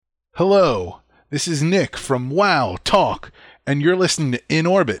Hello, this is Nick from WoW Talk, and you're listening to In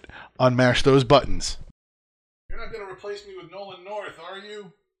Orbit on Mash Those Buttons. You're not going to replace me with Nolan North, are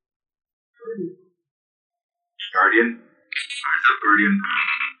you? Guardian? Where's up, Guardian?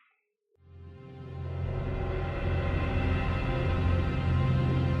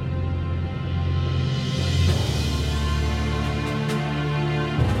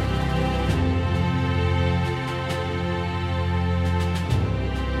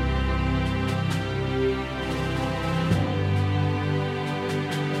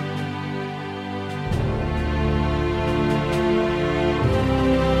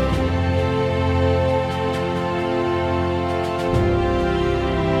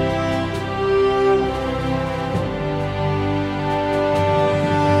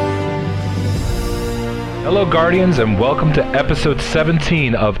 Hello Guardians, and welcome to episode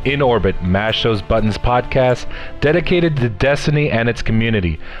 17 of In Orbit, Mash Those Buttons podcast, dedicated to Destiny and its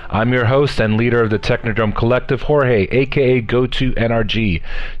community. I'm your host and leader of the Technodrome Collective, Jorge, aka GoToNRG.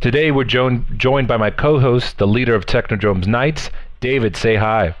 Today we're joined by my co-host, the leader of Technodrome's Knights, David. Say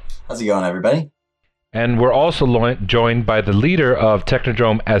hi. How's it going, everybody? And we're also joined by the leader of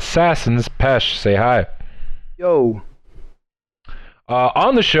Technodrome Assassins, Pesh. Say hi. Yo.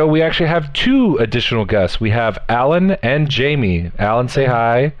 On the show, we actually have two additional guests. We have Alan and Jamie. Alan, say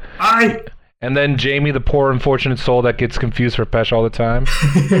hi. Hi! And then Jamie, the poor unfortunate soul that gets confused for Pesh all the time.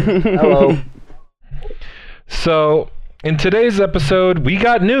 Hello. So, in today's episode, we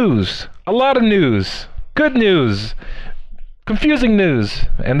got news. A lot of news. Good news. Confusing news.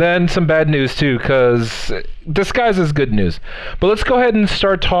 And then some bad news, too, because disguised as good news. But let's go ahead and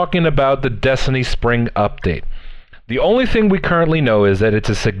start talking about the Destiny Spring Update. The only thing we currently know is that it's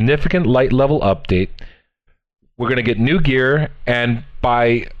a significant light level update. We're going to get new gear, and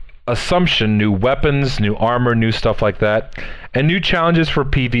by assumption, new weapons, new armor, new stuff like that, and new challenges for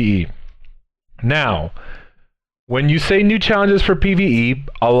PvE. Now, when you say new challenges for PvE,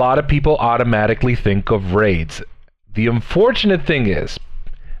 a lot of people automatically think of raids. The unfortunate thing is,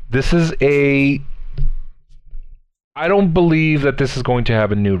 I don't believe that this is going to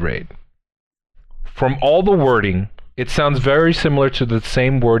have a new raid. From all the wording, it sounds very similar to the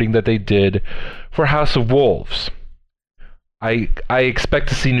same wording that they did for House of Wolves. I expect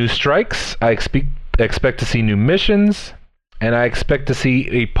to see new strikes, I expect to see new missions, and I expect to see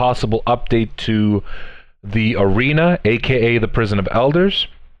a possible update to the arena, aka the Prison of Elders,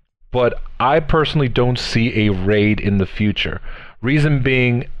 but I personally don't see a raid in the future. Reason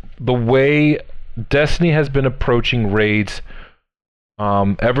being, the way Destiny has been approaching raids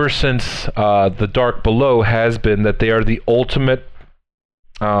ever since the Dark Below has been that they are the ultimate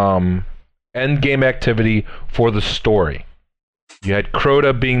end game activity for the story. You had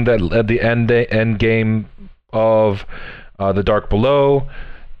Crota being the end game of the Dark Below.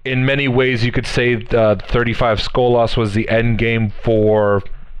 In many ways, you could say 35 Skolas was the end game for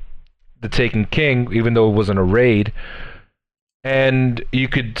the Taken King, even though it wasn't a raid. And you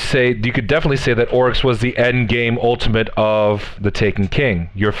could definitely say that Oryx was the end game ultimate of the Taken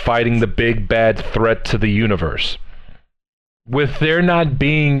King. You're fighting the big bad threat to the universe. With there not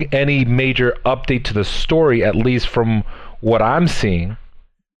being any major update to the story, at least from what I'm seeing,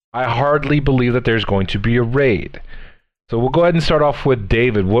 I hardly believe that there's going to be a raid. So we'll go ahead and start off with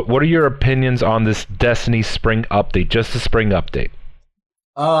David. What are your opinions on this Destiny Spring Update, just the Spring Update?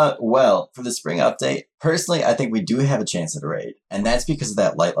 Well, for the spring update, personally, I think we do have a chance at a raid, and that's because of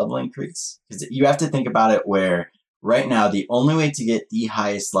that light level increase. Because you have to think about it where, right now, the only way to get the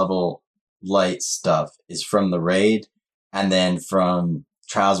highest level light stuff is from the raid, and then from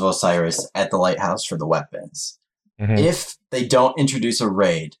Trials of Osiris at the Lighthouse for the weapons. Mm-hmm. If they don't introduce a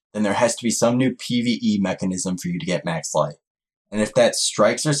raid, then there has to be some new PvE mechanism for you to get max light. And if that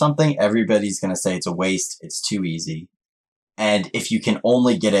strikes or something, everybody's going to say it's a waste, it's too easy. And if you can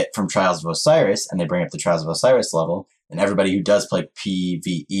only get it from Trials of Osiris, and they bring up the Trials of Osiris level, then everybody who does play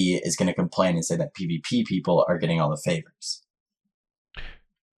PvE is going to complain and say that PvP people are getting all the favors.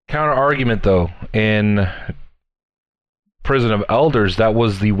 Counter argument, though, in Prison of Elders, that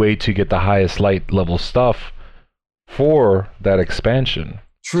was the way to get the highest light level stuff for that expansion.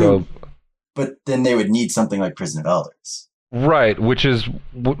 True, but then they would need something like Prison of Elders. Right, which is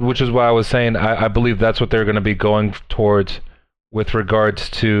why I was saying I believe that's what they're going to be going towards with regards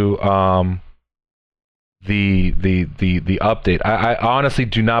to the update. I honestly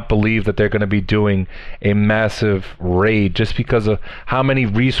do not believe that they're going to be doing a massive raid just because of how many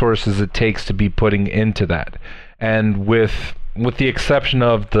resources it takes to be putting into that. And with the exception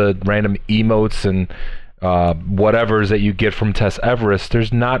of the random emotes and whatevers that you get from Tess Everest,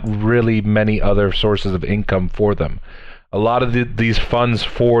 there's not really many other sources of income for them. A lot of these funds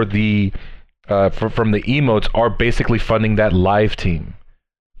for the from the emotes are basically funding that live team.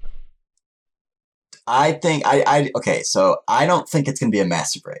 I think okay, so I don't think it's gonna be a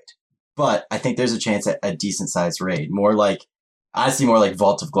massive raid, but I think there's a chance at a decent sized raid, more like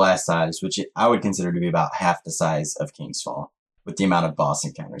Vault of Glass size, which I would consider to be about half the size of King's Fall with the amount of boss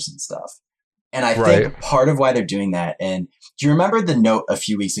encounters and stuff. And I think part of why they're doing that, and do you remember the note a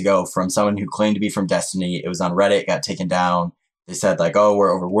few weeks ago from someone who claimed to be from Destiny? It was on Reddit, got taken down. They said like, "Oh,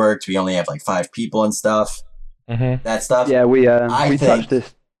 we're overworked. We only have like 5 people and stuff." Mm-hmm. That stuff. Yeah, we touched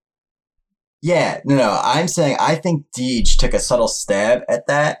this. Yeah, no. I'm saying I think Deej took a subtle stab at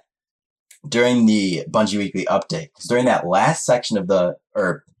that during the Bungie Weekly update, because during that last section of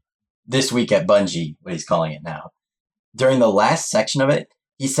this week at Bungie, what he's calling it now, during the last section of it,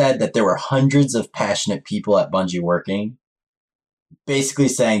 he said that there were hundreds of passionate people at Bungie working, basically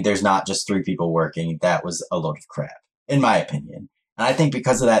saying there's not just 3 people working. That was a load of crap, in my opinion. And I think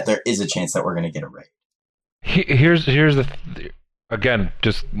because of that, there is a chance that we're going to get a raid. Here's again,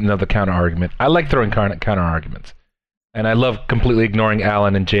 just another counter argument. I like throwing counter arguments. And I love completely ignoring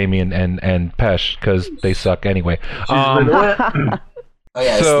Alan and Jamie and Pesh because they suck anyway. Oh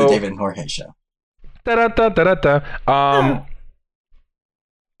yeah, this is the David and Jorge show.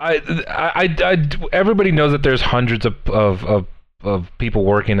 Everybody knows that there's hundreds of people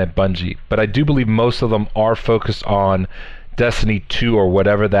working at Bungie, but I do believe most of them are focused on Destiny 2 or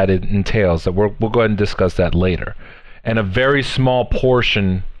whatever that it entails. That we'll go ahead and discuss that later. And a very small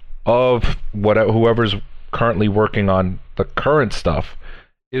portion of whoever's currently working on the current stuff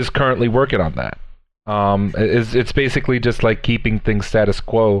is currently working on that. It's basically just like keeping things status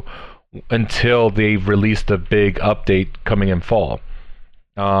quo until they release the big update coming in fall.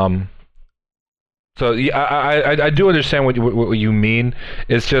 So yeah, I do understand what you mean.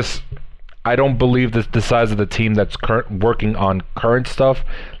 It's just I don't believe that the size of the team that's working on current stuff,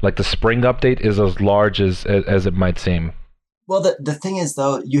 like the spring update, is as large as it might seem. Well, the thing is,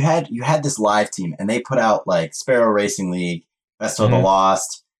 though, you had this live team, and they put out, like, Sparrow Racing League, Festival of the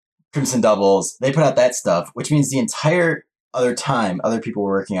Lost, Crimson Doubles. They put out that stuff, which means the entire other time, other people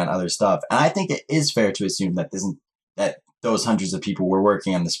were working on other stuff. And I think it is fair to assume that those hundreds of people were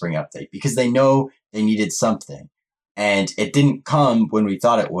working on the spring update, because they know they needed something. And it didn't come when we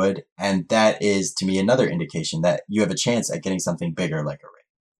thought it would, and that is, to me, another indication that you have a chance at getting something bigger like a raid.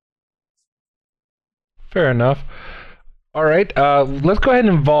 Fair enough. All right, let's go ahead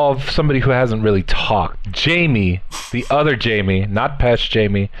and involve somebody who hasn't really talked. Jamie, the other Jamie, not Pesh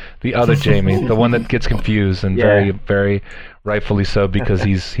Jamie, the other Jamie, the one that gets confused and very, very rightfully so because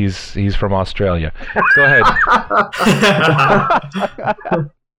he's from Australia. Go ahead.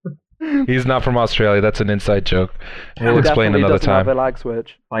 He's not from Australia. That's an inside joke. We'll explain another time. Have a lag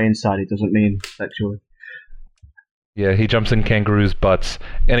switch. By inside, it doesn't mean sexually. Yeah, he jumps in kangaroos' butts.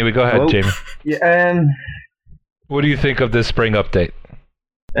 Anyway, go ahead, Jamie. Yeah. What do you think of this spring update?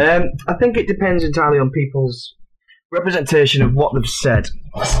 I think it depends entirely on people's representation of what they've said.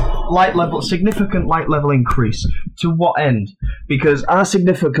 Significant light level increase. To what end? Because our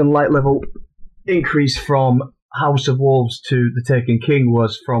significant light level increase from House of Wolves to the Taken King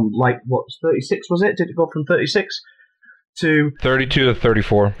was from 36 was it? Did it go from 36 to 32 to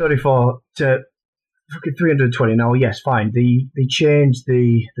 34? 34 to 320. Now, yes, fine. They changed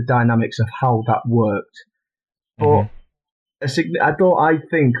the dynamics of how that worked. But I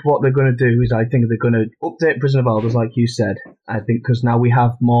think what they're going to do is I think they're going to update Prison of Elders, like you said. I think because now we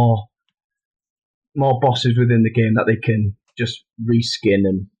have more bosses within the game that they can just reskin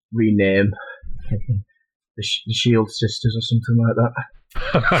and rename. The Shield Sisters or something like that.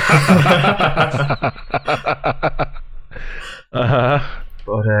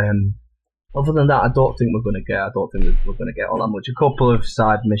 But other than that, I don't think we're going to get all that much. A couple of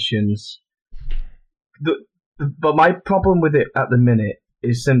side missions. But my problem with it at the minute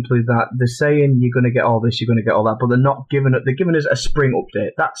is simply that they're saying you're going to get all this, you're going to get all that, but they're not giving it. They're giving us a spring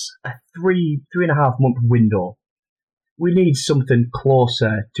update. That's a 3.5 month window. We need something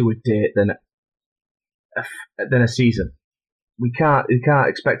closer to a date than a season. You can't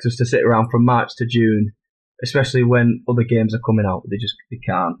expect us to sit around from March to June, especially when other games are coming out. They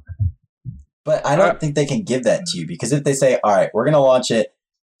can't. But I don't think they can give that to you, because if they say, all right, we're going to launch it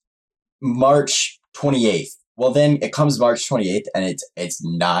March 28th, well, then it comes March 28th and it's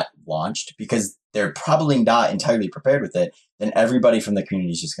not launched because they're probably not entirely prepared with it, then everybody from the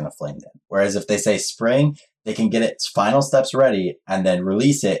community is just going to flame them. Whereas if they say spring, they can get its final steps ready and then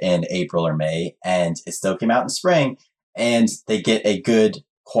release it in April or May, and it still came out in spring, and they get a good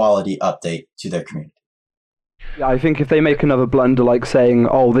quality update to their community. Yeah, I think if they make another blunder like saying,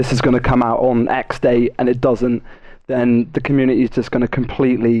 oh, this is going to come out on X date and it doesn't, then the community is just going to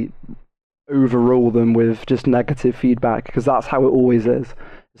completely overrule them with just negative feedback, because that's how it always is.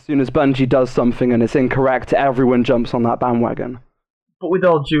 As soon as Bungie does something and it's incorrect, everyone jumps on that bandwagon. But with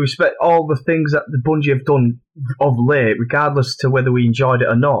all due respect, all the things that the Bungie have done of late, regardless to whether we enjoyed it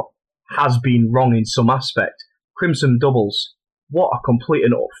or not, has been wrong in some aspect. Crimson Doubles, what a complete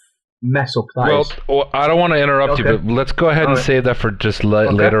and utter mess up that is. Well, I don't want to interrupt you, but let's go ahead and save that for just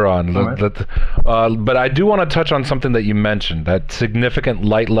later on. But I do want to touch on something that you mentioned, that significant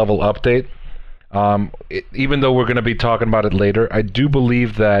light level update. Even though we're going to be talking about it later, I do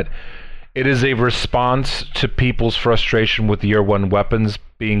believe that it is a response to people's frustration with year one weapons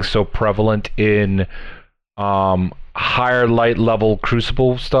being so prevalent in higher light level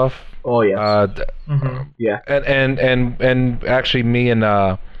Crucible stuff. Oh yeah. Yeah. And actually, me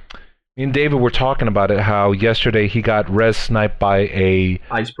and David were talking about it. How yesterday he got res sniped by an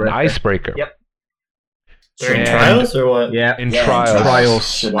icebreaker. Yep. During trials or what? Yeah. In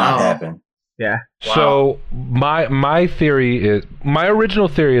trials. Should not happen. Yeah. Wow. So my theory is, my original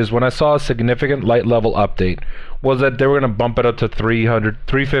theory is, when I saw a significant light level update, was that they were going to bump it up to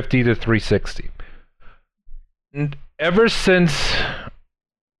 350 to 360. And ever since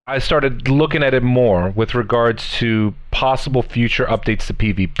I started looking at it more with regards to possible future updates to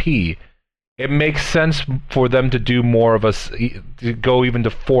PvP, it makes sense for them to do more of to go even to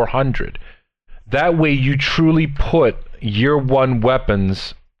 400. That way you truly put year one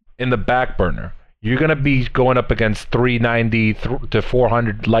weapons in the back burner. You're going to be going up against 390 to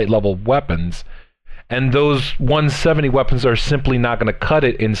 400 light level weapons, and those 170 weapons are simply not going to cut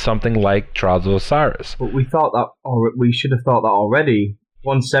it in something like Trials of Osiris. But we thought that, or we should have thought that already.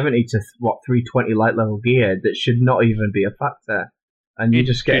 170 to 320 light level gear, that should not even be a factor, and you're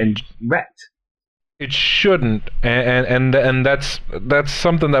just getting wrecked. It shouldn't, and that's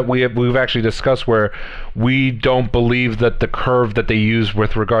something that we've actually discussed, where we don't believe that the curve that they use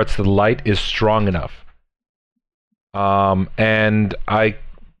with regards to the light is strong enough. And I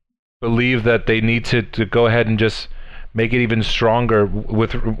believe that they need to go ahead and just make it even stronger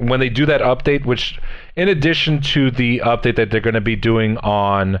with when they do that update, which, in addition to the update that they're going to be doing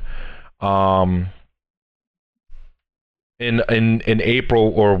on in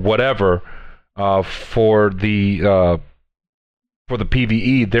April or whatever. For the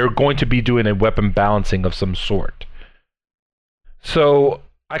PvE, they're going to be doing a weapon balancing of some sort. So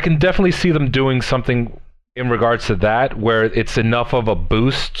I can definitely see them doing something in regards to that, where it's enough of a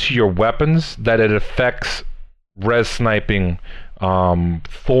boost to your weapons that it affects res sniping,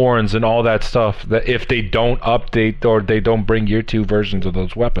 thorns, and all that stuff, that if they don't update or they don't bring year 2 versions of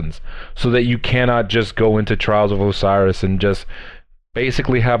those weapons, so that you cannot just go into Trials of Osiris and just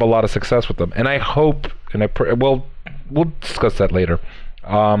basically have a lot of success with them. And I hope, and we'll discuss that later.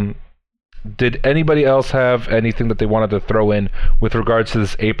 Did anybody else have anything that they wanted to throw in with regards to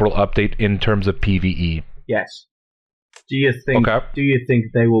this April update in terms of PvE? Yes. Do you think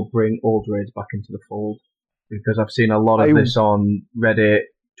they will bring old raids back into the fold? Because I've seen a lot of this on Reddit,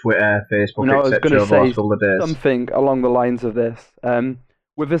 Twitter, Facebook, etc. over the last couple of days. Something along the lines of this.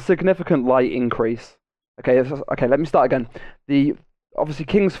 With a significant light increase. Okay, let me start again. Obviously,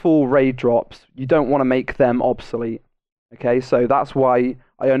 King's Fall raid drops, you don't want to make them obsolete. Okay, so that's why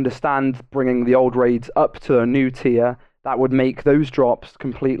I understand bringing the old raids up to a new tier. That would make those drops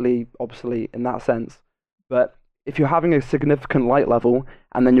completely obsolete in that sense. But if you're having a significant light level,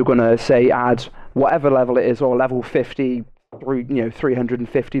 and then you're going to, say, add whatever level it is, or level 50 through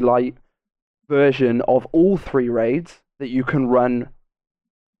 350 light version of all 3 raids that you can run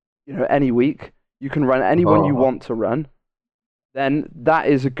any week, you can run anyone you want to run, then that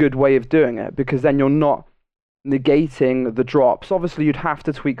is a good way of doing it, because then you're not negating the drops. Obviously, you'd have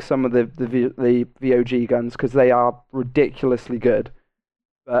to tweak some of the VOG guns, because they are ridiculously good.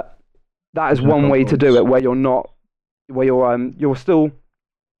 But that is one way to do it, where you're still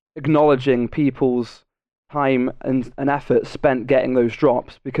acknowledging people's time and effort spent getting those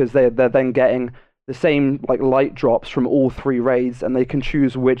drops, because they're then getting the same light drops from all 3 raids, and they can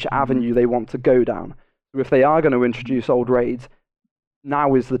choose which avenue they want to go down. So if they are going to introduce old raids,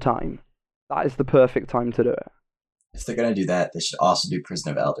 now is the time. That is the perfect time to do it. If they're going to do that, they should also do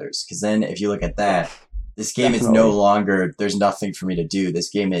Prison of Elders. Because then, if you look at that, this game is no longer, there's nothing for me to do.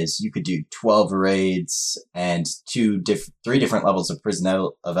 This game is, you could do 12 raids and 3 different levels of Prison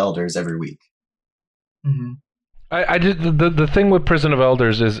of Elders every week. Mm-hmm. I did the thing with Prison of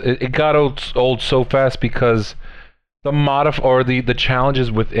Elders is it got old so fast, because the challenges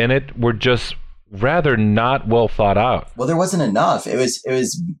within it were just rather not well thought out. Well, there wasn't enough. It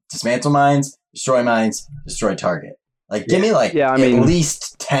was dismantle mines, destroy target. Give me at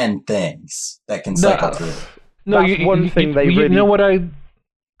least 10 things that can cycle through. No, that's one thing they really. You know what I?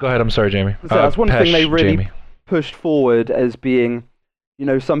 Go ahead. I'm sorry, Jamie. So that's one thing they really Jamie. pushed forward as being,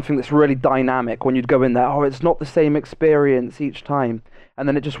 something that's really dynamic. When you'd go in there, it's not the same experience each time, and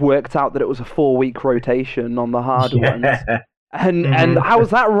then it just worked out that it was a 4-week rotation on the hard ones. And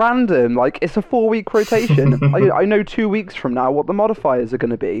how's that random? Like, it's a 4-week rotation. I know 2 weeks from now what the modifiers are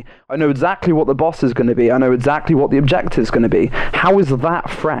going to be. I know exactly what the boss is going to be. I know exactly what the objective is going to be. How is that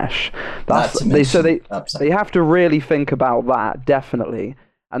fresh? They have to really think about that, definitely.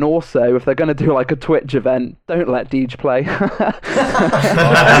 And also, if they're going to do like a Twitch event, don't let Deej play.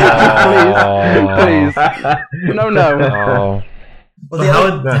 Please. No.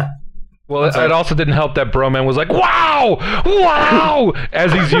 Well, it also didn't help that Broman was like, wow,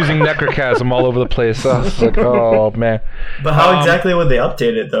 as he's using Necrochasm all over the place. So I was like, oh, man. But how exactly would they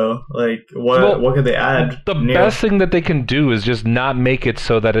update it, though? Like, what could they add? The best thing that they can do is just not make it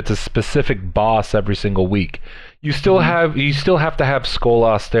so that it's a specific boss every single week. You still have to have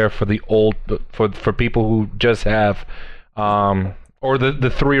Skolas there for the old for people who just have or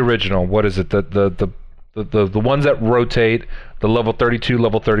the 3 original. What is it? The ones that rotate, the level 32,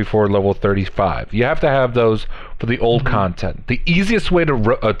 level 34, level 35. You have to have those for the old content. The easiest way to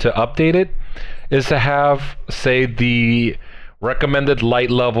update it is to have, say, the recommended light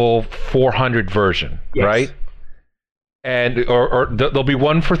level 400 version, right? And or there'll be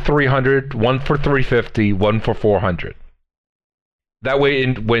one for 300, one for 350, one for 400. That way,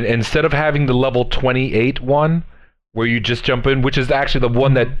 instead of having the level 28 one, where you just jump in, which is actually the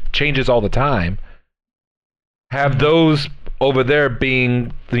one that changes all the time, have those over there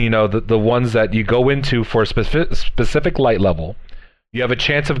being the ones that you go into for a specific light level. You have a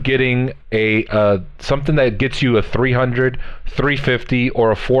chance of getting a something that gets you a 300, 350, or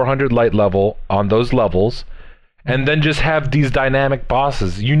a 400 light level on those levels. And then just have these dynamic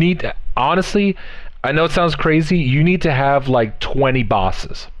bosses. You need, honestly, I know it sounds crazy, you need to have like 20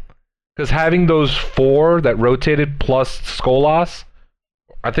 bosses. Because having those 4 that rotated plus Skolas,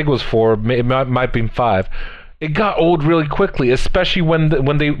 I think it was 4, it might be 5, it got old really quickly, especially when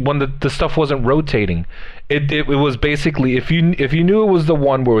the stuff wasn't rotating. It was basically, if you knew it was the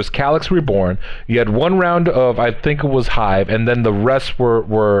one where it was Calyx Reborn, you had one round of, I think it was Hive, and then the rest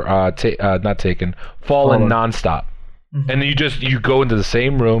were not taken, Fallen nonstop. And then you go into the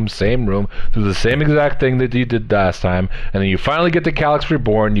same room, do the same exact thing that you did last time, and then you finally get to Calyx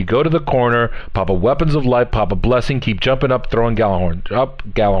Reborn, you go to the corner, pop a Weapons of Light, pop a Blessing, keep jumping up, throwing Gjallarhorn, up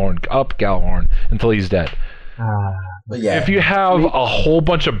Gjallarhorn, until he's dead. If you have a whole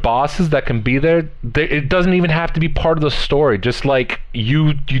bunch of bosses that can be there, it doesn't even have to be part of the story. Just like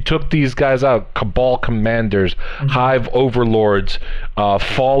you took these guys out, Cabal Commanders, Hive Overlords,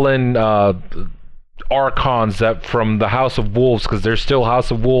 Fallen Archons that from the House of Wolves, because there's still House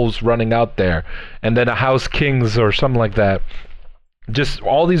of Wolves running out there, and then a House Kings or something like that. Just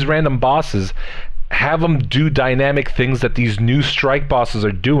all these random bosses, have them do dynamic things that these new strike bosses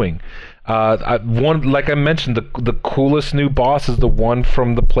are doing. One, like I mentioned, the coolest new boss is the one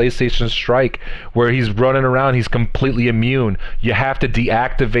from the PlayStation Strike, where he's running around, he's completely immune. You have to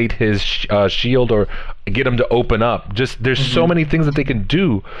deactivate his shield or get him to open up. Just there's so many things that they can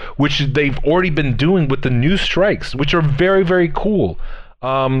do, which they've already been doing with the new strikes, which are very, very cool.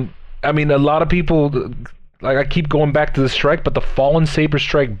 I mean, a lot of people, like, I keep going back to the strike, but the Fallen Saber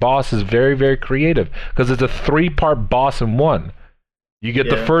Strike boss is very, very creative because it's a 3-part boss in one. You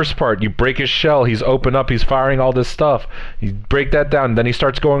get the first part, you break his shell, he's open up, he's firing all this stuff. You break that down, then he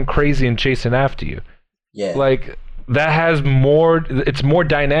starts going crazy and chasing after you. Yeah. Like, that has more, it's more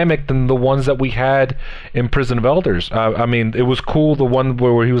dynamic than the ones that we had in Prison of Elders. I mean, it was cool, the one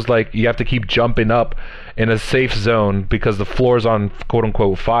where he was like, you have to keep jumping up in a safe zone because the floor's on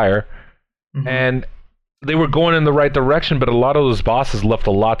quote-unquote fire. And they were going in the right direction, but a lot of those bosses left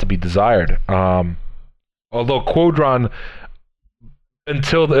a lot to be desired. Although Quodron,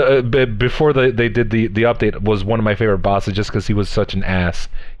 until before they did the update, was one of my favorite bosses just because he was such an ass.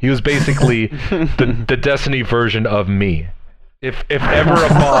 He was basically the Destiny version of me. If ever a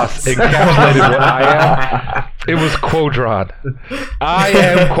boss encapsulated what I am, it was Quodron. I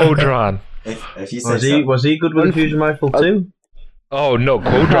am Quodron. If you say was he good with the fusion rifle too? Oh no,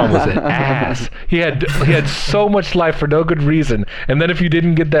 Quodron was an ass. He had so much life for no good reason. And then if you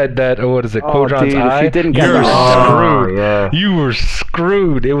didn't get that what is it, Quodron's eye, you were screwed. Yeah. You were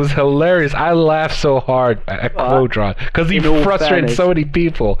screwed. It was hilarious. I laughed so hard at Quodron because he frustrated so many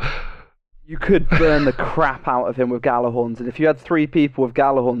people. you could burn the crap out of him with Galahorns, and if you had 3 people with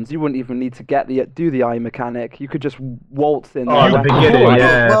Galahorns, you wouldn't even need to do the eye mechanic. You could just waltz in. Oh, the beginning,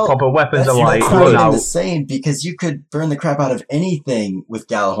 proper weapons are like. That's not even the same, because you could burn the crap out of anything with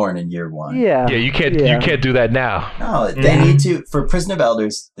Galahorn in year 1. Yeah. Yeah, you can't do that now. No, they need to, for Prison of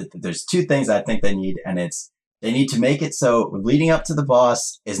Elders, there's 2 things I think they need, and it's, they need to make it so leading up to the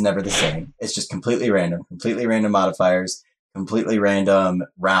boss is never the same. It's just completely random modifiers, completely random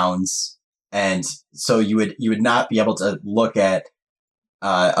rounds. And so you would not be able to look at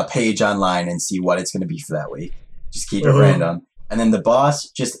a page online and see what it's going to be for that week. Just keep it random. And then the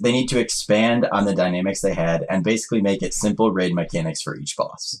boss, they need to expand on the dynamics they had and basically make it simple raid mechanics for each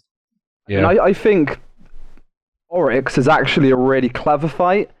boss. Yeah. And I think Oryx is actually a really clever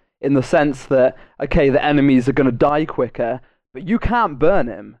fight in the sense that, okay, the enemies are going to die quicker, but you can't burn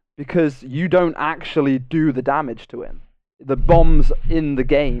him because you don't actually do the damage to him. The bombs in the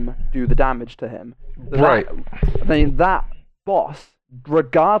game do the damage to him. So right. That boss,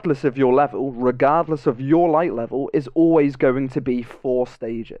 regardless of your level, regardless of your light level, is always going to be 4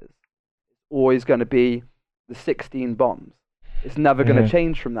 stages. Always going to be the 16 bombs. It's never going to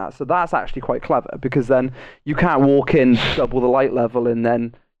change from that. So that's actually quite clever, because then you can't walk in, double the light level, and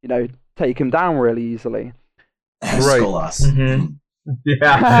then, take him down really easily. Right.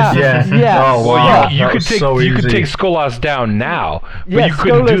 Yeah. Oh wow! You could take Skolas down now, but you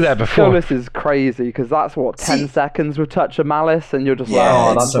couldn't do that before. Skolas is crazy because that's 10 seconds with Touch of Malice, and you're just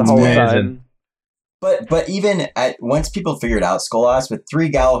that's the whole amazing. time. But even once people figured out Skolas with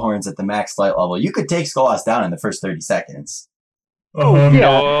 3 Galahorns at the max light level, you could take Skolas down in the first 30 seconds. That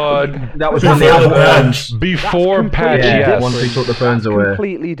was when they had the burns. Before patch, yes. Once they took the burns away.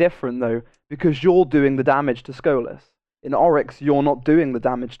 Completely different though, because you're doing the damage to Skolas. In Oryx, you're not doing the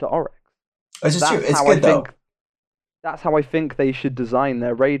damage to Oryx. It's just true. It's good though. That's how I think they should design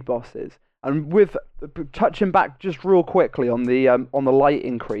their raid bosses. And with touching back just real quickly on the light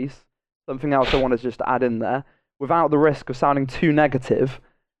increase, something else I want to just add in there, without the risk of sounding too negative,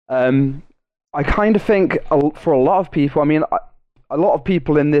 I kind of think for a lot of people, a lot of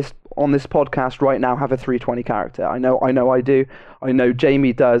people on this podcast right now have a 320 character. I know I do. I know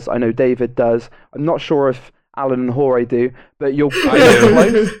Jamie does. I know David does. I'm not sure if Alan and Jorge do, but you're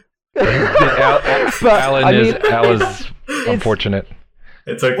close. Alan is unfortunate.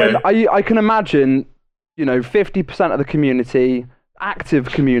 It's okay. I can imagine, 50% of the community, active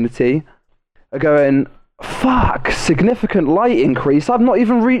community, are going, fuck, significant light increase. I've not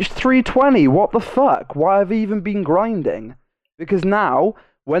even reached 320. What the fuck? Why have I even been grinding? Because now,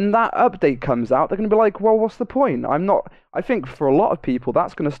 when that update comes out, they're going to be like, well, what's the point? I think for a lot of people,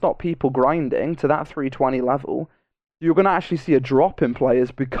 that's going to stop people grinding to that 320 level. You're going to actually see a drop in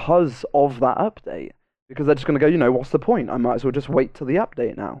players because of that update. Because they're just going to go, what's the point? I might as well just wait till the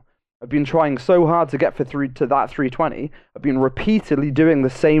update now. I've been trying so hard to get to that 320. I've been repeatedly doing the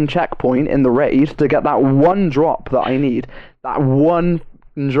same checkpoint in the raid to get that one drop that I need. That one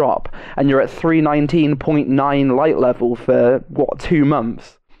drop. And you're at 319.9 light level for, 2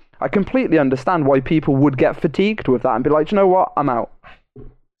 months. I completely understand why people would get fatigued with that and be like, you know what, I'm out.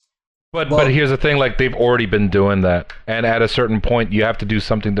 But here's the thing, they've already been doing that, and at a certain point, you have to do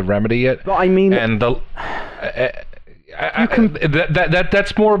something to remedy it. But I mean, and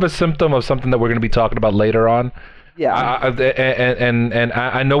that's more of a symptom of something that we're going to be talking about later on. Yeah. And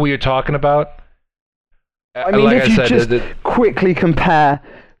I know what you're talking about. If you just quickly compare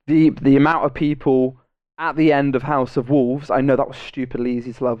the amount of people at the end of House of Wolves, I know that was stupidly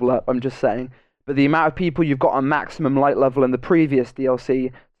easy to level up, I'm just saying, but the amount of people you've got on maximum light level in the previous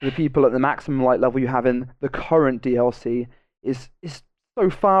DLC to the people at the maximum light level you have in the current DLC is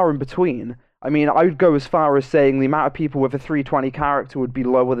so far in between. I would go as far as saying the amount of people with a 320 character would be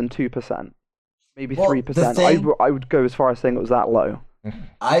lower than 2%. Maybe 3%. I would go as far as saying it was that low.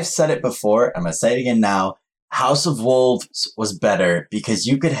 I've said it before, I'm going to say it again now. House of Wolves was better because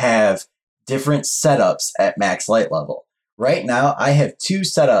you could have different setups at max light level. Right now, I have 2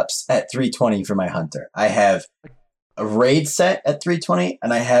 setups at 320 for my hunter. I have a raid set at 320,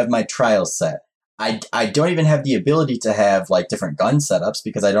 and I have my trial set. I don't even have the ability to have different gun setups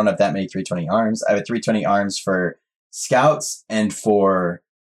because I don't have that many 320 arms. I have a 320 arms for scouts and for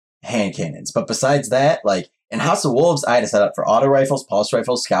hand cannons. But besides that, in House of Wolves, I had a setup for auto rifles, pulse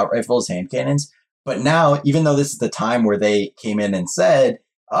rifles, scout rifles, hand cannons. But now, even though this is the time where they came in and said,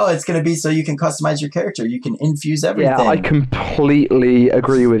 oh, it's going to be so you can customize your character. You can infuse everything. Yeah, I completely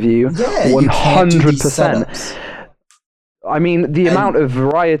agree with you. Yeah, 100%. The amount of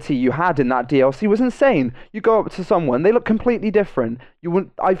variety you had in that DLC was insane. You go up to someone, they look completely different.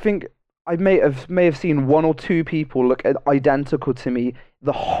 I I may have seen one or two people look identical to me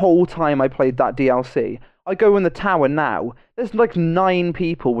the whole time I played that DLC. I go in the tower now. There's like 9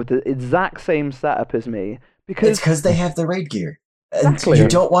 people with the exact same setup as me It's because they have the raid gear. And Exactly. you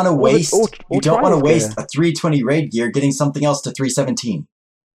don't want to waste. or You don't want to Trials waste gear. a 320 raid gear getting something else to 317.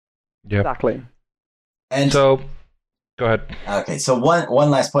 Yep. Exactly. So, And go ahead. okay, so one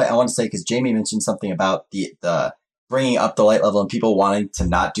last point I want to say, because Jamie mentioned something about the bringing up the light level and people wanting to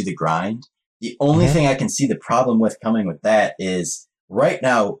not do the grind. The only thing I can see the problem with coming with that is right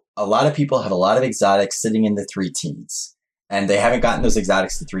now a lot of people have a lot of exotics sitting in the 3 teens, and they haven't gotten those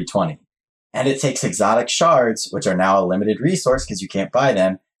exotics to 320. And it takes exotic shards, which are now a limited resource because you can't buy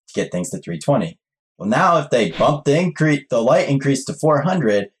them, to get things to 320. Well, now if they bump the light increase to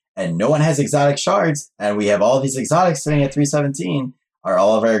 400, and no one has exotic shards, and we have all these exotics sitting at 317, are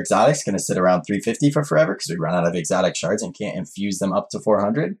all of our exotics going to sit around 350 for forever because we run out of exotic shards and can't infuse them up to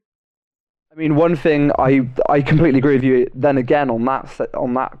 400? I mean, one thing I completely agree with you. Then again, on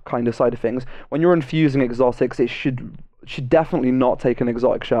that kind of side of things, when you're infusing exotics, it should definitely not take an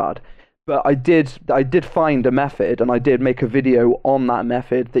exotic shard. But I did find a method, and I did make a video on that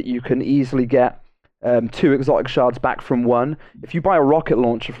method that you can easily get 2 exotic shards back from 1. If you buy a rocket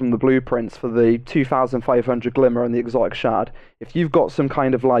launcher from the blueprints for the 2,500 glimmer and the exotic shard, if you've got some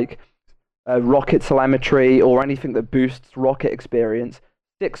kind of like rocket telemetry or anything that boosts rocket experience,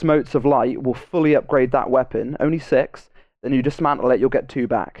 6 motes of light will fully upgrade that weapon. Only 6. Then you dismantle it, you'll get 2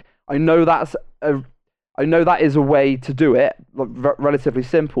 back. I know that is a way to do it, relatively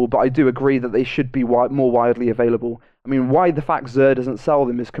simple, but I do agree that they should be more widely available. I mean, why the fact Xur doesn't sell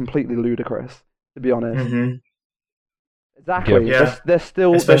them is completely ludicrous, to be honest. Mm-hmm. Exactly. Yeah. They're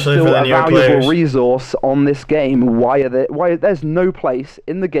still Especially for the a newer valuable players. resource on this game. Why there's no place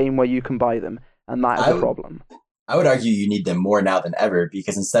in the game where you can buy them, and that is a problem. I would argue you need them more now than ever,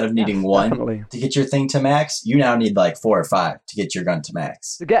 because instead of needing 1 Definitely. to get your thing to max, you now need like 4 or 5 to get your gun to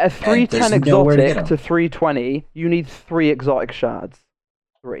max. To get a 310 there's nowhere to get exotic 'em. to 320, you need 3 exotic shards.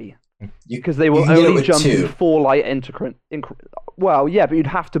 3. Because they you will can get it only with jump 2. in 4 light well, yeah, but you'd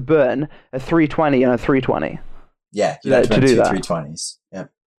have to burn a 320 and a 320. Yeah, you have to to run do 2 that. 320s. Yep.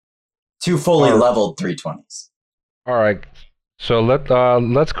 2 fully Or- leveled 320s. All right. So let's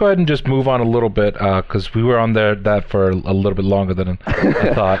go ahead and just move on a little bit because we were on that for a little bit longer than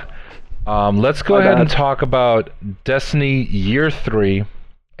I thought. Let's go My ahead and bad. talk about Destiny Year 3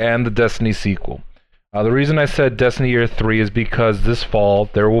 and the Destiny sequel. The reason I said Destiny Year 3 is because this fall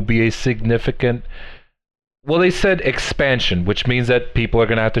there will be a significant, well, they said expansion, which means that people are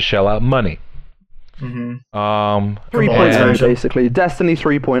going to have to shell out money. Mm-hmm. 3.0, And- basically. Destiny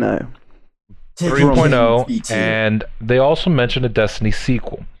 3.0. 3.0, B2. and they also mentioned a Destiny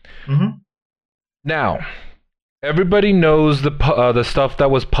sequel. Mm-hmm. Now, everybody knows the stuff that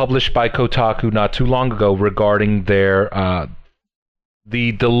was published by Kotaku not too long ago regarding their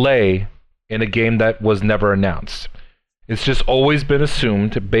the delay in a game that was never announced. It's just always been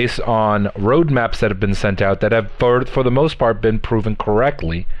assumed, based on roadmaps that have been sent out, that have for the most part been proven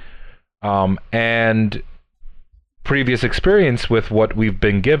correctly, and previous experience with what we've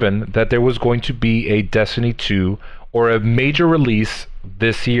been given, that there was going to be a Destiny 2 or a major release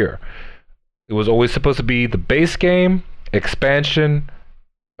this year. It was always supposed to be the base game, expansion,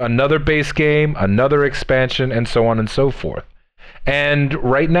 another base game, another expansion, and so on and so forth. And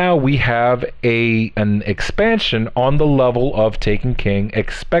right now we have an expansion on the level of Taken King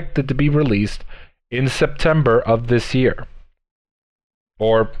expected to be released in September of this year.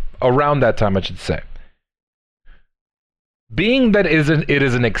 Or around that time, I should say. Being that it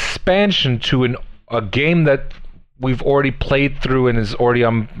is an expansion to a game that we've already played through and is already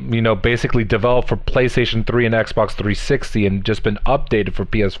basically developed for PlayStation 3 and Xbox 360 and just been updated for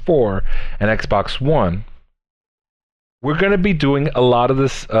PS4 and Xbox One, we're going to be doing a lot of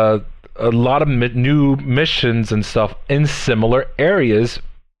this, a lot of new missions and stuff in similar areas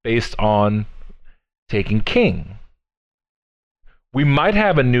based on Taken King. We might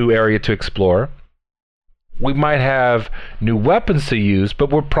have a new area to explore. We might have new weapons to use, but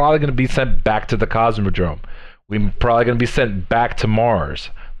we're probably going to be sent back to the Cosmodrome. We're probably going to be sent back to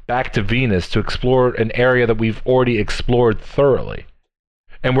Mars, back to Venus to explore an area that we've already explored thoroughly.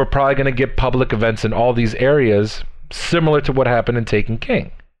 And we're probably going to get public events in all these areas similar to what happened in Taken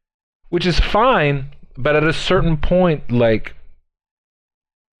King. Which is fine, but at a certain point, like,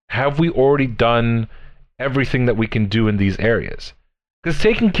 have we already done everything that we can do in these areas? Because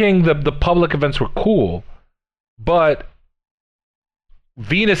Taken King, the public events were cool, but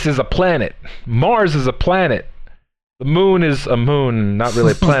Venus is a planet. Mars is a planet. The moon is a moon, not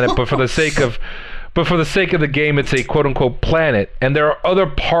really a planet, but for the sake of But for the sake of the game, it's a quote-unquote planet. And there are other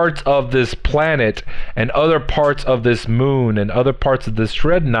parts of this planet and other parts of this moon and other parts of this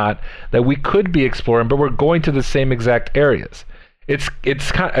dreadnought that we could be exploring, but we're going to the same exact areas.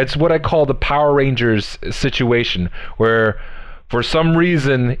 It's what I call the Power Rangers situation, where for some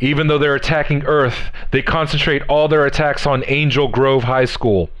reason, even though they're attacking Earth, they concentrate all their attacks on Angel Grove High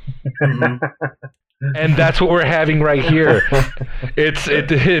School. And that's what we're having right here. It's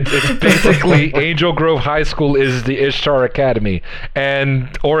basically Angel Grove High School is the Ishtar Academy, and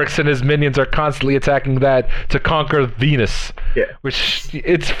Oryx and his minions are constantly attacking that to conquer Venus. Yeah. Which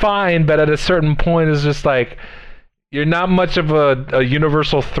it's fine, but at a certain point, it's just like you're not much of a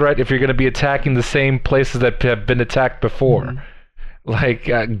universal threat if you're going to be attacking the same places that have been attacked before. Mm-hmm.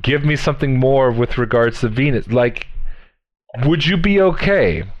 Like, give me something more with regards to Venus. Like, would you be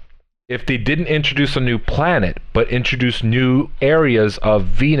okay if they didn't introduce a new planet, but introduce new areas of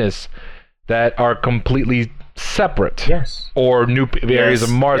Venus that are completely separate? Yes. Or new areas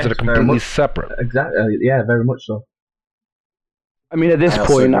of Mars that are completely much, separate? Exactly. Yeah, very much so. I mean, at this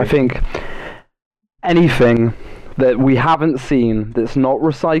point, I think anything that we haven't seen that's not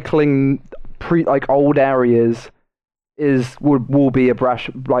recycling old areas will be a breath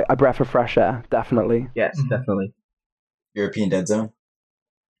of fresh air, definitely. Yes, definitely. European Dead Zone.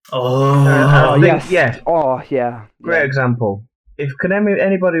 Oh, yes. Oh, yeah. Great example. Can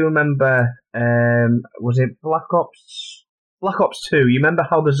anybody remember? Was it Black Ops 2? You remember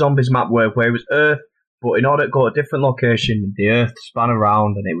how the zombies map worked, where it was Earth, but in order to go to a different location, the Earth span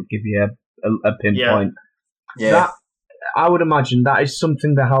around, and it would give you a pinpoint. Yeah. That, I would imagine that is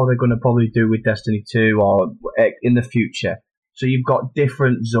something that how they're going to probably do with Destiny 2 or in the future. So you've got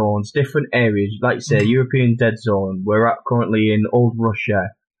different zones, different areas. Like you say, European Dead Zone. We're currently in Old Russia.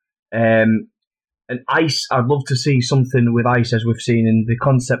 And ice, I'd love to see something with ice as we've seen in the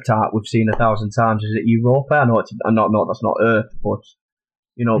concept art we've seen 1,000 times. Is it Europa? I know it's not that's not Earth, but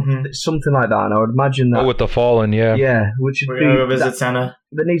something like that. And I would imagine that. Oh, with the Fallen, yeah. Yeah, which would we're gonna go visit Santa.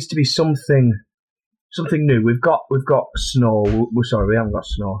 There needs to be something new. We've got snow. We're sorry, we haven't got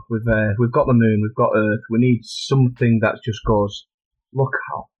snow. We've got the moon. We've got Earth. We need something that just goes, look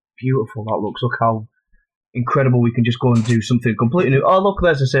how beautiful that looks. Look how incredible we can just go and do something completely new. Oh, look,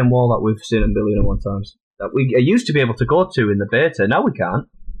 there's the same wall that we've seen a million and one times that we used to be able to go to in the beta. Now we can't.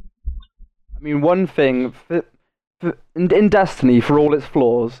 I mean, one thing in Destiny, for all its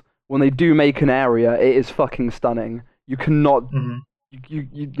flaws, when they do make an area, it is fucking stunning. You cannot,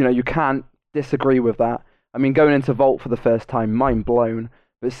 you can't disagree with that. I mean, going into Vault for the first time, mind blown.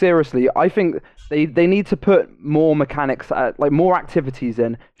 But seriously, I think they need to put more mechanics, more activities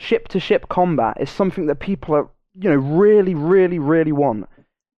in. Ship-to-ship combat is something that people are, really, really, really want.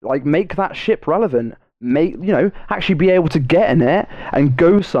 Like, make that ship relevant. Actually be able to get in it and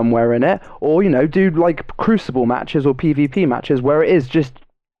go somewhere in it. Or, do, Crucible matches or PvP matches where it is just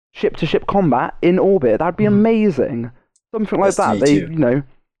ship-to-ship combat in orbit. That'd be amazing. Something like Destiny that. 2.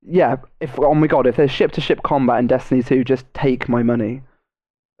 Yeah, oh my god, if there's ship-to-ship combat in Destiny 2, just take my money.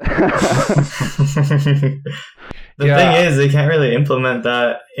 The thing is, they can't really implement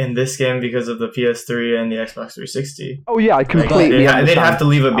that in this game because of the PS3 and the Xbox 360. Oh yeah, I completely understand. They'd have to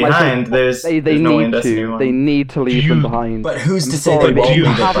leave it behind. There's no way in Destiny 1. They need to leave them behind. But who's to say they won't leave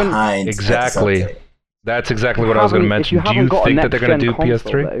it behind? Exactly. That's exactly what I was going to mention. Do you think that they're going to do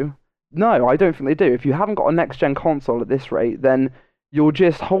PS3? Though, no, I don't think they do. If you haven't got a next-gen console at this rate, then you're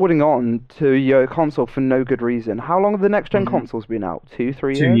just holding on to your console for no good reason. How long have the next-gen consoles been out? 2,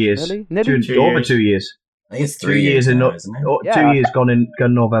 3 years? 2 years. Nearly? Over 2 years. I think it's 3 years now, isn't it? 2 years gone in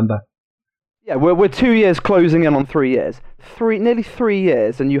November. Yeah, we're 2 years closing in on 3 years. Nearly 3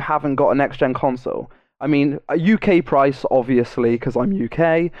 years, and you haven't got a next-gen console. I mean, a UK price, obviously, because I'm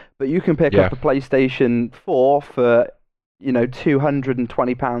UK, but you can pick up a PlayStation 4 for,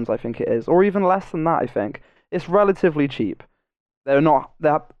 £220, I think it is, or even less than that, I think. It's relatively cheap. They're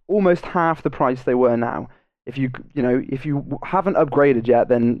almost half the price they were now. If you haven't upgraded yet,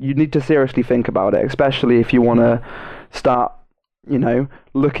 then you need to seriously think about it, especially if you want to start,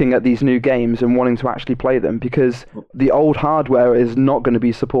 looking at these new games and wanting to actually play them, because the old hardware is not going to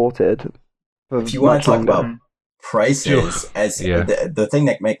be supported. If you want to talk about prices, the thing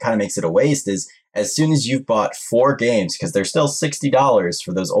that kind of makes it a waste is as soon as you've bought 4 games, because they're still $60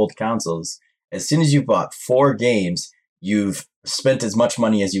 for those old consoles, as soon as you've bought 4 games, you've spent as much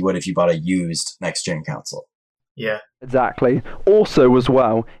money as you would if you bought a used next-gen console. Yeah. Exactly. Also, as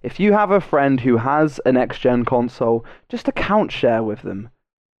well, if you have a friend who has a next-gen console, just account share with them.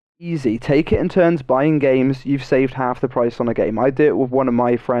 Easy. Take it in turns buying games. You've saved half the price on a game. I did it with one of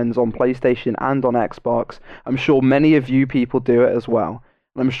my friends on PlayStation and on Xbox. I'm sure many of you people do it as well.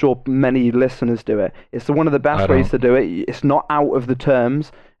 and I'm sure many listeners do it. It's one of the best ways to do it. It's not out of the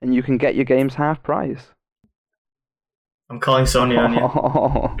terms, and you can get your games half price. I'm calling Sony on you.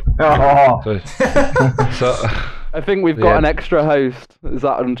 So I think we've got an extra host. Is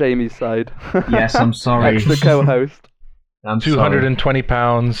that on Jamie's side? Yes, I'm sorry. Extra co-host. I'm 220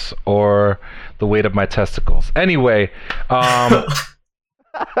 pounds or the weight of my testicles. Anyway,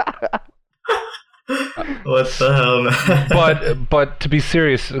 What the hell, man? but to be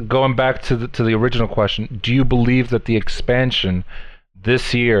serious, going back to the original question, do you believe that the expansion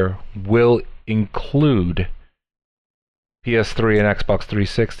this year will include PS3 and Xbox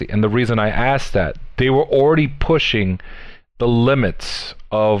 360? And the reason I asked that, they were already pushing the limits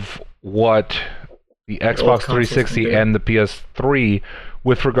of what the Xbox 360 and the PS3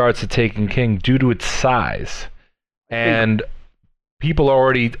 with regards to Taken King due to its size. And people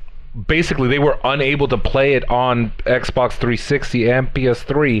already, basically, they were unable to play it on Xbox 360 and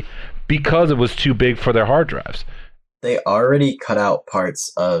PS3 because it was too big for their hard drives. They already cut out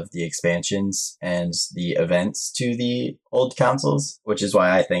parts of the expansions and the events to the old consoles, which is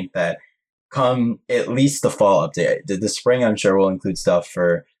why I think that come at least the fall update, the spring I'm sure will include stuff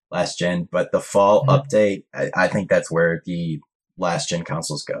for last gen, but the fall update, I think that's where the last gen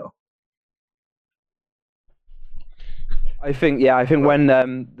consoles go. I think when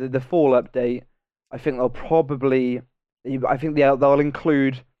the fall update, I think they'll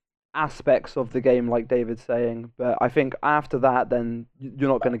include aspects of the game like David's saying, but I think after that, then you're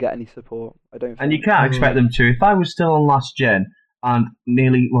not going to get any support. I don't think. And you can't expect them to. If I was still on last gen and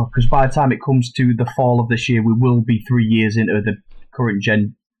because by the time it comes to the fall of this year, we will be 3 years into the current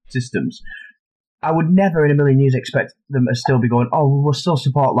gen systems, I would never in a million years expect them to still be going, oh, we'll still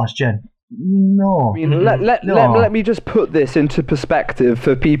support last gen. No. I mean, let me just put this into perspective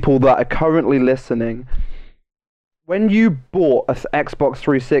for people that are currently listening. When you bought an Xbox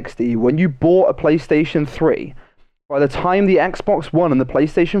 360, when you bought a PlayStation 3, by the time the Xbox One and the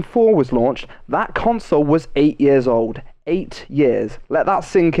PlayStation 4 was launched, that console was 8 years old. 8 years. Let that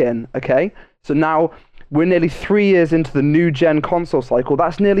sink in, okay? So now we're nearly 3 years into the new gen console cycle.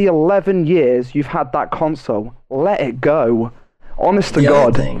 That's nearly 11 years you've had that console. Let it go. Honest to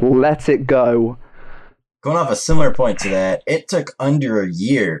God, let it go. Going off a similar point to that, it took under a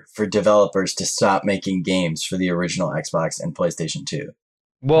year for developers to stop making games for the original Xbox and PlayStation 2.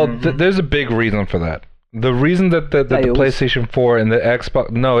 Well, there's a big reason for that. The reason that the PlayStation 4 and the Xbox...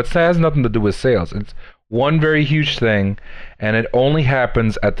 No, it has nothing to do with sales. It's one very huge thing, and it only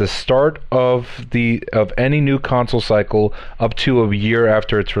happens at the start of any new console cycle up to a year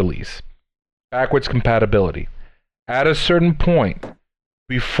after its release. Backwards compatibility. At a certain point,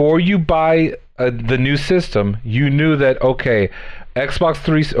 before you buy the new system, you knew that, okay, Xbox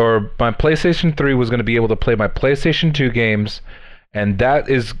 3 or my PlayStation 3 was going to be able to play my PlayStation 2 games, and that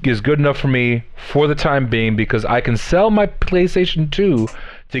is good enough for me for the time being because I can sell my PlayStation 2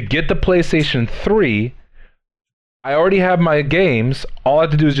 to get the PlayStation 3. I already have my games. All I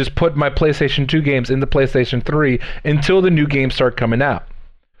have to do is just put my PlayStation 2 games in the PlayStation 3 until the new games start coming out.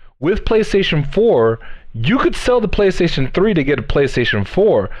 With PlayStation 4, you could sell the PlayStation 3 to get a PlayStation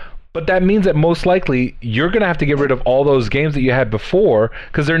 4, but that means that most likely you're going to have to get rid of all those games that you had before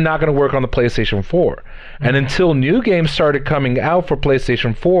because they're not going to work on the PlayStation 4. And until new games started coming out for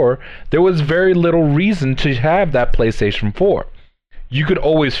PlayStation 4, there was very little reason to have that PlayStation 4. You could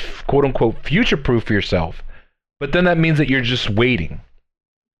always, quote-unquote, future-proof yourself, but then that means that you're just waiting.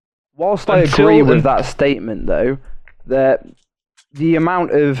 Whilst I agree with that statement, though, that the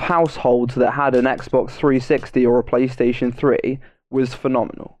amount of households that had an Xbox 360 or a PlayStation 3 was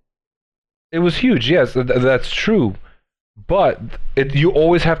phenomenal. It was huge, yes, that's true. But you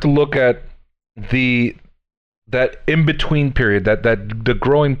always have to look at that in-between period, that the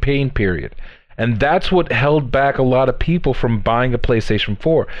growing pain period. And that's what held back a lot of people from buying a PlayStation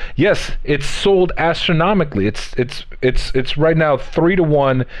 4. Yes, it's sold astronomically. It's right now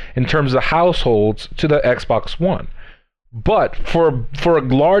 3-1 in terms of households to the Xbox One. But for a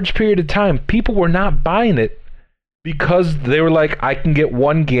large period of time, people were not buying it because they were like, I can get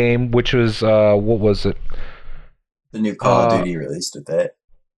one game, which was, what was it? The new Call of Duty released with it.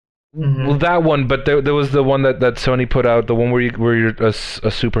 Well, that one, but there was the one that Sony put out, the one where you're a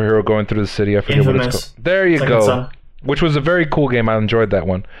superhero going through the city. I forget what it's called. There you go. Which was a very cool game. I enjoyed that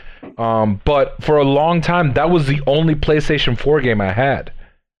one. But for a long time, that was the only PlayStation 4 game I had.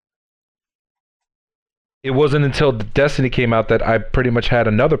 It wasn't until Destiny came out that I pretty much had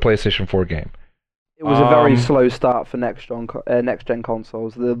another PlayStation 4 game. It was a very slow start for next gen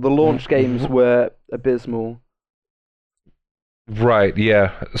consoles. The launch games were abysmal. Right,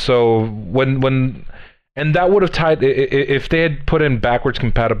 yeah. So when And that would have tied if they had put in backwards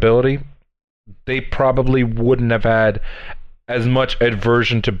compatibility. They probably wouldn't have had as much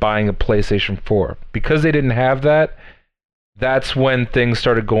aversion to buying a PlayStation 4 because they didn't have that. That's when things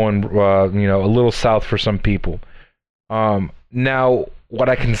started going, a little south for some people. Now, what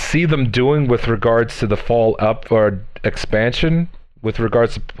I can see them doing with regards to the fall up or expansion, with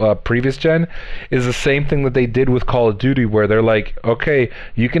regards to previous gen, is the same thing that they did with Call of Duty, where they're like, okay,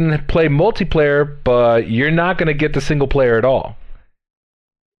 you can play multiplayer, but you're not going to get the single player at all.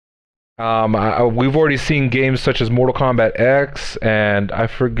 We've already seen games such as Mortal Kombat X, and I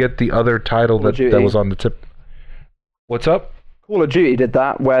forget the other title that was on the tip. What's up? Call of Duty did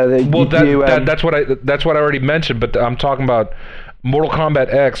that, where that's what I already mentioned. But I'm talking about Mortal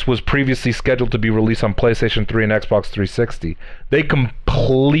Kombat X was previously scheduled to be released on PlayStation 3 and Xbox 360. They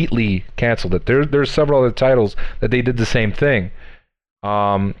completely canceled it. There's several other titles that they did the same thing,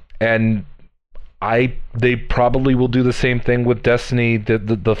 and they probably will do the same thing with Destiny,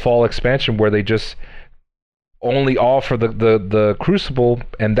 the fall expansion, where they just only offer the Crucible,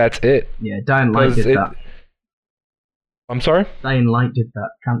 and that's it. Yeah, Dying Light did that. I'm sorry? Dying Light did that.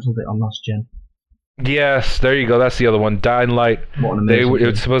 Cancelled it on last gen. Yes, there you go. That's the other one. Dying Light. It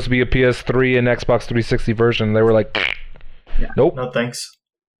was supposed to be a PS3 and Xbox 360 version. They were like, nope. No thanks.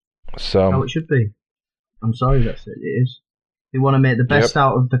 So how it should be. I'm sorry, that's it. It is. They want to make the best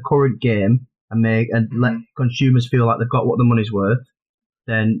out of the current game and let consumers feel like they've got what the money's worth.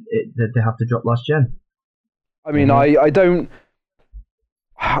 Then they have to drop last gen. I mean, I don't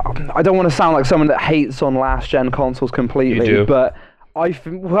want to sound like someone that hates on last gen consoles completely, you do. But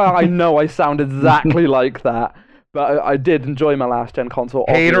I know I sound exactly like that, but I did enjoy my last gen console.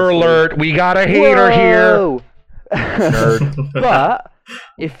 Hater obviously. alert! We got a hater here. Nerd. But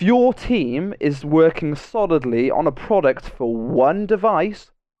if your team is working solidly on a product for one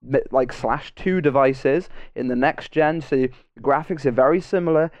device, like /2 devices in the next gen, so the graphics are very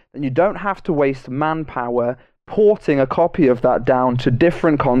similar, then you don't have to waste manpower porting a copy of that down to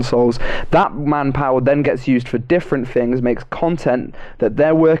different consoles. That manpower then gets used for different things, makes content that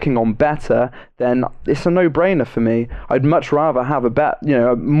they're working on better. Then it's a no-brainer for me. I'd much rather have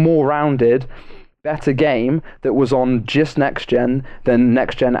a more rounded, better game that was on just next gen than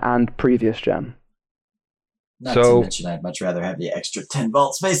next gen and previous gen. Not to mention, I'd much rather have the extra 10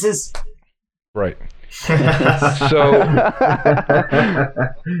 vault spaces. Right. So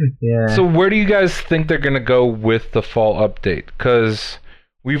where do you guys think they're going to go with the fall update? Because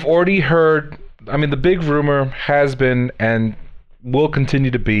we've already heard, the big rumor has been and will continue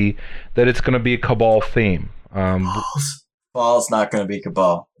to be that it's going to be a Cabal theme. Fall's not going to be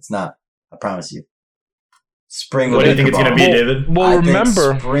Cabal. It's not. I promise you. Spring will What be do you think Cabal. it's going to be, David? Well,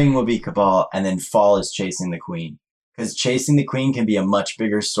 remember, spring will be Cabal, and then fall is Chasing the Queen. Because Chasing the Queen can be a much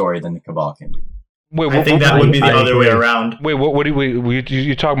bigger story than the Cabal can be. I think that would be the other way around. Wait, what do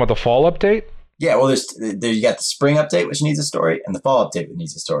you talking about the fall update? Yeah, well, you got the spring update, which needs a story, and the fall update, which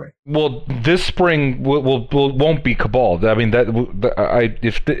needs a story. Well, this spring won't be Cabal. They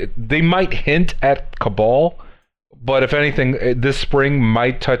might hint at Cabal, but if anything, this spring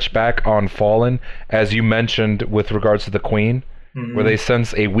might touch back on Fallen, as you mentioned with regards to the Queen, where they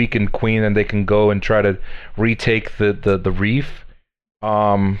sense a weakened Queen and they can go and try to retake the reef.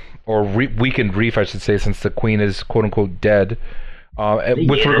 Weakened reef, I should say, since the Queen is quote unquote dead.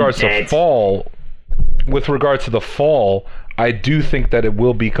 With regards to the fall, I do think that it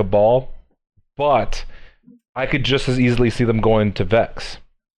will be Cabal, but I could just as easily see them going to Vex.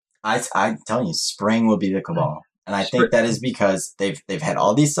 I'm telling you, spring will be the Cabal, and I think that is because they've had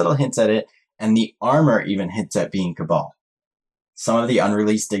all these little hints at it, and the armor even hints at being Cabal. Some of the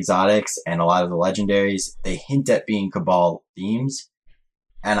unreleased exotics and a lot of the legendaries, they hint at being Cabal themes.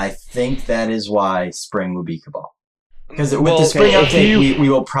 And I think that is why spring will be Cabal. Because with the spring update, we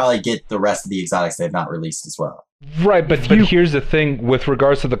will probably get the rest of the exotics they have not released as well. Right, but here's the thing with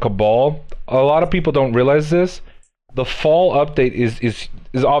regards to the Cabal. A lot of people don't realize this. The fall update is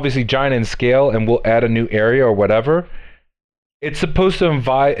obviously giant in scale and will add a new area or whatever. It's supposed to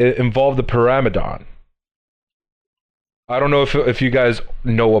involve the Pyramidon. I don't know if you guys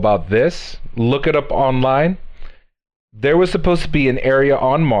know about this. Look it up online. There was supposed to be an area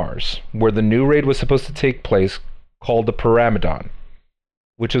on Mars where the new raid was supposed to take place called the Pyramidon,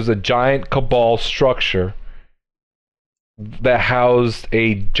 which is a giant Cabal structure that housed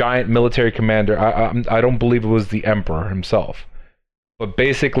a giant military commander. I don't believe it was the Emperor himself. But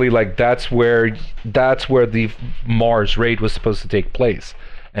basically, that's where the Mars raid was supposed to take place.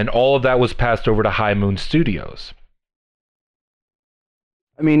 And all of that was passed over to High Moon Studios.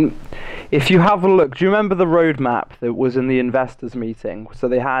 I mean, if you have a look, do you remember the roadmap that was in the investors meeting? So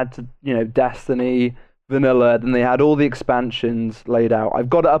they had, Destiny, vanilla. Then they had all the expansions laid out. I've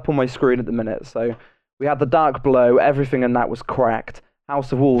got it up on my screen at the minute. So we had the Dark Below, everything in that was correct.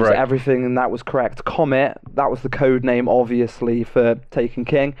 House of Wolves, Right. everything in that was correct. Comet, that was the code name, obviously, for Taken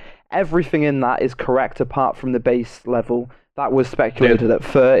King. Everything in that is correct apart from the base level. That was speculated at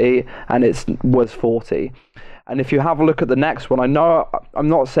 30, and it was 40. And if you have a look at the next one, I know I'm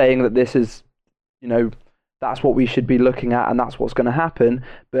not saying that this is, that's what we should be looking at and that's what's going to happen,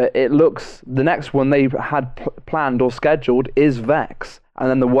 but it looks, the next one they had planned or scheduled is Vex. And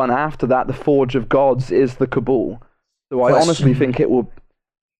then the one after that, the Forge of Gods, is the Cabal. So I honestly think it will...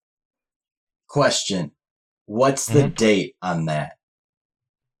 Question. What's the date on that?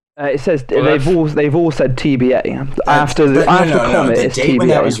 It says they've all said TBA. After No, Comet, the it's date TBA. when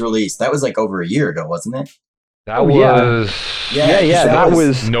that was released, that was like over a year ago, wasn't it? That was That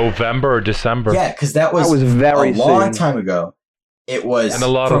was November or December. Yeah, because that was very a long soon. time ago. It was And a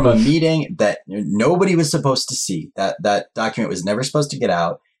lot from of a us- meeting that nobody was supposed to see. That document was never supposed to get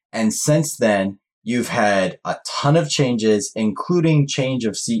out. And since then, you've had a ton of changes, including change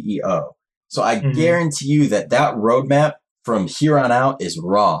of CEO. So I guarantee you that roadmap from here on out is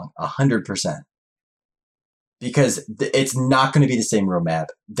wrong, 100%. Because it's not going to be the same roadmap.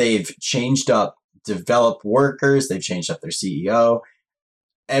 They've changed up developed workers. They've changed up their CEO.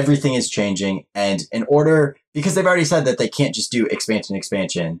 Everything is changing. And because they've already said that they can't just do expansion,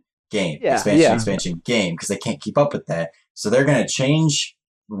 game, expansion, game, because they can't keep up with that. So they're going to change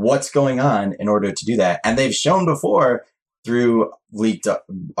what's going on in order to do that. And they've shown before through leaked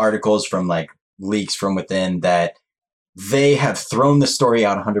articles from like leaks from within that they have thrown the story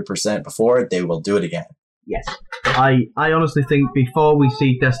out 100% before. They will do it again. Yes. I honestly think before we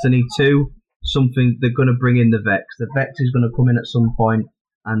see Destiny 2, they're going to bring in the Vex. The Vex is going to come in at some point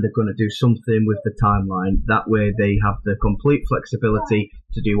and they're going to do something with the timeline. That way they have the complete flexibility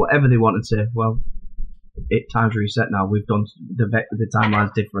to do whatever they want and say, well, time's reset now. We've done the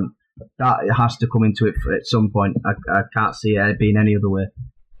timeline's different. That has to come into it at some point. I can't see it being any other way.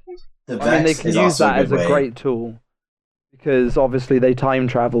 The Vex I mean, they can is use also that as a way. great tool because obviously they time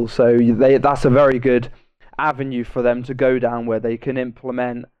travel, so that's a very good avenue for them to go down where they can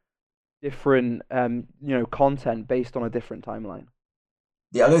implement different, content based on a different timeline.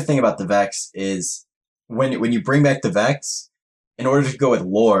 The other thing about the Vex is when you bring back the Vex, in order to go with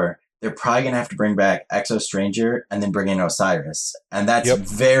lore, they're probably going to have to bring back Exo Stranger and then bring in Osiris. And that's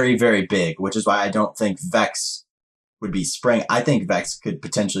very, very big, which is why I don't think Vex would be spring. I think Vex could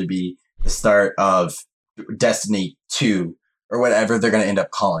potentially be the start of Destiny 2 or whatever they're going to end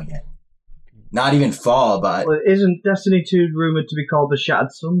up calling it. Not even fall, but... Well, isn't Destiny 2 rumored to be called the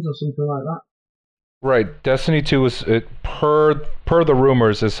Shattered Suns or something like that? Right. Destiny 2 was, per the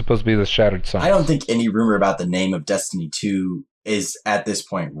rumors, is supposed to be the Shattered Suns. I don't think any rumor about the name of Destiny 2 is at this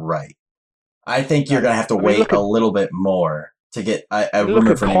point right. I think you're going to have to wait a little bit more to get a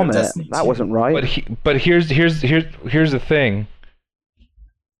rumor for the name of Destiny 2. That wasn't right. But here's the thing.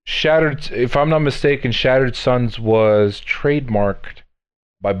 If I'm not mistaken, Shattered Suns was trademarked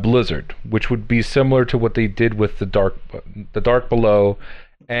by Blizzard, which would be similar to what they did with the Dark Below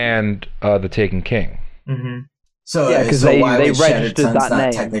and the Taken King. Mm-hmm. So why would Shattered Suns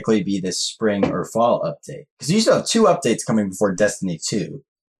not technically be this spring or fall update? Because you still have 2 updates coming before Destiny 2.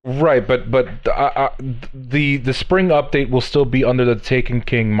 Right, but the spring update will still be under the Taken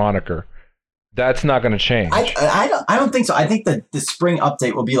King moniker. That's not going to change. I don't think so. I think that the spring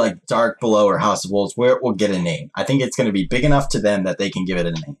update will be like Dark Below or House of Wolves, where it will get a name. I think it's going to be big enough to them that they can give it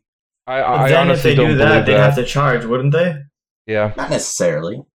a name. I honestly if they don't do that, believe they'd that. have to charge, wouldn't they? Yeah. Not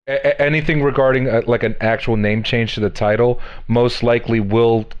necessarily. Anything regarding like an actual name change to the title most likely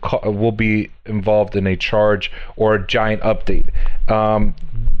will be involved in a charge or a giant update.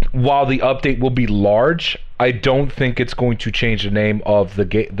 While the update will be large, I don't think it's going to change the name of the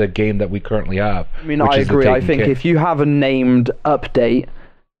game that we currently have. I mean, I agree. I think if you have a named update,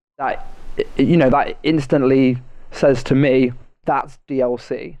 that that instantly says to me that's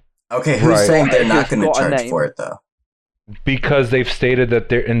DLC. Okay, who's saying they're not going to charge for it though? Because they've stated that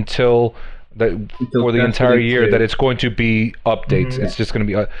they're until for the entire year that it's going to be updates. Mm-hmm. It's just going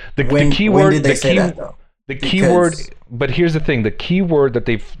to be the keyword. When did they say that though? Keyword. But here's the thing: the keyword that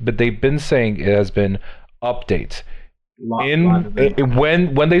they've been saying has been updates.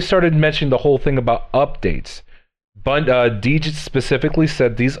 When they started mentioning the whole thing about updates, Deej specifically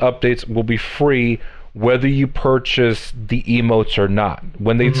said these updates will be free whether you purchase the emotes or not.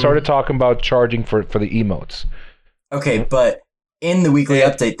 When they started talking about charging for the emotes. Okay, but in the weekly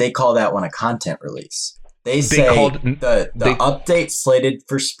update, they call that one a content release. They say the update slated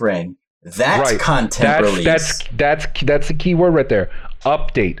for spring. That's content release. That's the key word right there.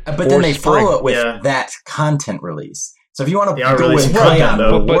 update. But for then they spring. follow it with Yeah. that content release. So if you want They to are go with releasing play content, on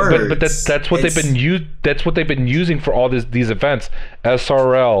though. the words, But that's what that's what they've been using for all these events.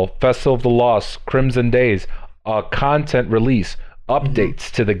 SRL, Festival of the Lost, Crimson Days, content release,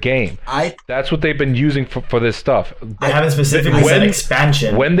 updates to the game. That's what they've been using for this stuff. They haven't specifically said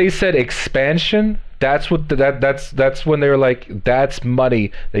expansion. When they said expansion, that's what that's when they were like, that's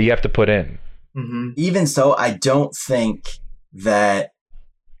money that you have to put in. Mm-hmm. Even so, I don't think that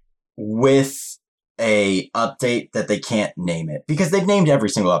with a update that they can't name it, because they've named every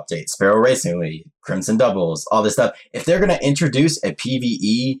single update: Sparrow Racing League, Crimson Doubles, all this stuff. If they're going to introduce a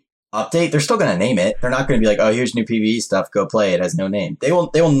PvE update, they're still going to name it. They're not going to be like, oh, here's new PvE stuff, go play. It has no name. They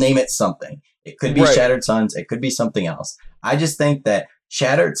will name it something. It could be Right. Shattered Suns, it could be something else. I just think that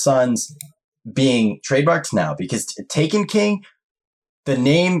Shattered Suns being trademarked now, because Taken King, the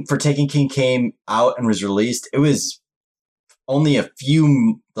name for Taken King came out and was released. It was only a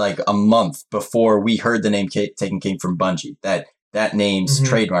month before we heard the name Taken King from Bungie, that name's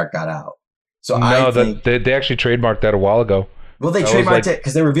trademark got out. So I think they actually trademarked that a while ago. well, they that was trademarked it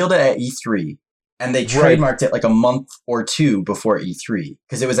because they revealed it at E3, and they Right. trademarked it like a month or two before E3,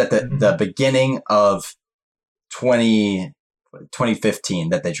 because it was at the beginning of 2015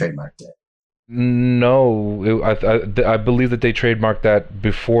 that they trademarked it. No, I believe that they trademarked that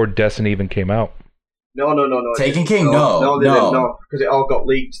before Destiny even came out. No. Taken King, they no. didn't, no, because it all got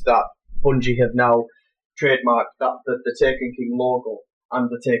leaked that Bungie have now trademarked that the Taken King logo and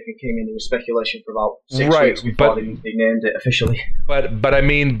the Taken King, and there was speculation for about 6 Right, weeks before but- they named it officially. But I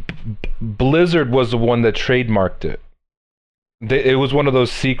mean, Blizzard was the one that trademarked it. It was one of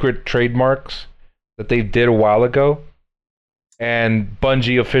those secret trademarks that they did a while ago, and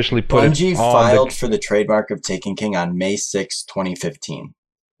Bungie officially put Bungie it on filed for the trademark of Taken King on May 6, 2015.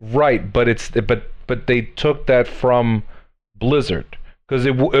 Right, but they took that from Blizzard, because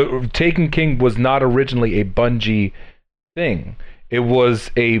Taken King was not originally a Bungie thing. It was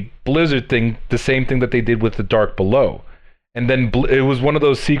a Blizzard thing, the same thing that they did with the Dark Below. And then it was one of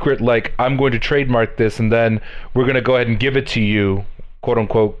those secret, like, I'm going to trademark this, and then we're going to go ahead and give it to you, quote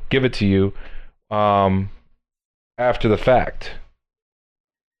unquote, give it to you, after the fact.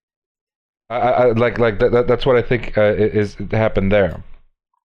 I like that. That's what I think is happened there.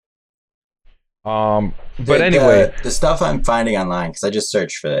 But anyway, the stuff I'm finding online, because I just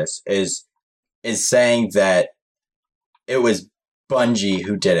searched for this, is saying that it was Bungie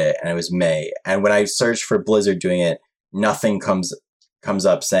who did it, and it was May. And when I searched for Blizzard doing it, nothing comes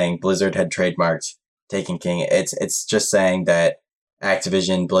up saying Blizzard had trademarked Taken King. It's just saying that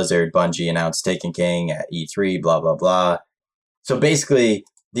Activision, Blizzard, Bungie announced Taken King at E3, blah blah blah. So basically,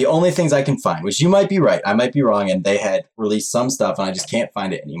 the only things I can find, which you might be right, I might be wrong, and they had released some stuff, and I just can't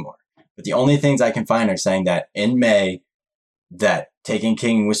find it anymore. But the only things I can find are saying that in May, that Taken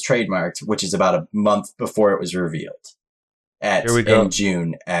King was trademarked, which is about a month before it was revealed. Here we go. In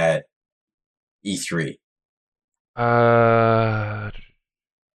June at E3. I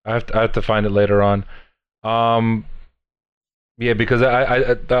have to find it later on. Yeah, because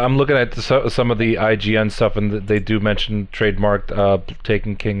I'm looking at some of the IGN stuff, and they do mention trademarked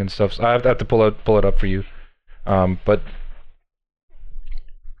Taken King and stuff. So I have to pull it up for you. But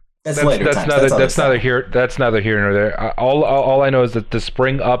That's neither here nor there. All I know is that the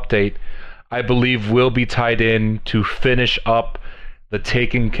spring update, I believe, will be tied in to finish up the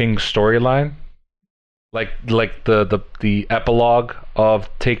Taken King storyline, like the epilogue of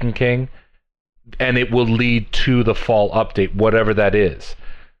Taken King, and it will lead to the fall update, whatever that is.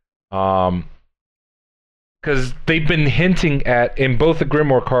 Because they've been hinting at, in both the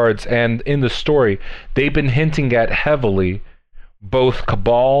Grimoire cards and in the story, they've been hinting at heavily both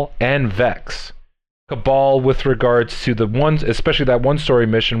Cabal and Vex. Cabal with regards to the ones, especially that one story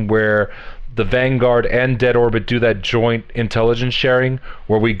mission where the Vanguard and Dead Orbit do that joint intelligence sharing,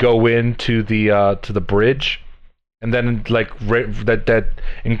 where we go into the bridge, and then that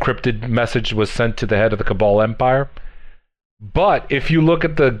encrypted message was sent to the head of the Cabal Empire. But if you look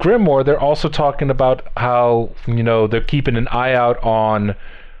at the Grimoire, they're also talking about how, they're keeping an eye out on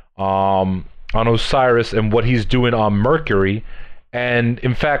Osiris and what he's doing on Mercury. And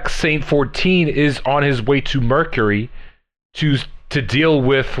in fact, Saint 14 is on his way to Mercury to deal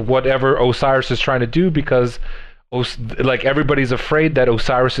with whatever Osiris is trying to do, because everybody's afraid that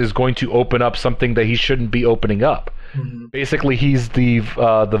Osiris is going to open up something that he shouldn't be opening up. Mm-hmm. Basically, he's the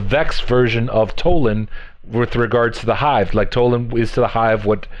Vex version of Tolan with regards to the Hive. Like, Tolan is to the Hive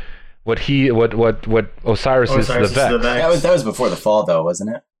what Osiris is to the Vex. That was before the fall, though,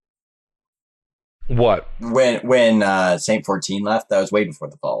 wasn't it? What? When Saint 14 left, that was way before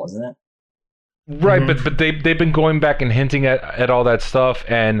the fall, wasn't it? Right, but they've been going back and hinting at all that stuff,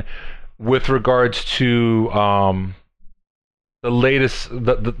 and with regards to the latest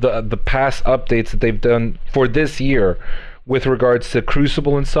the past updates that they've done for this year with regards to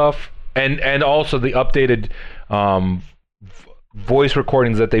Crucible and stuff, and also the updated voice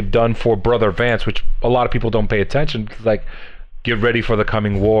recordings that they've done for Brother Vance, which a lot of people don't pay attention to, like, get ready for the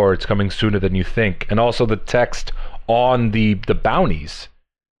coming war, it's coming sooner than you think, and also the text on the bounties.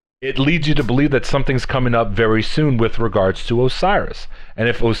 It leads you to believe that something's coming up very soon with regards to Osiris. And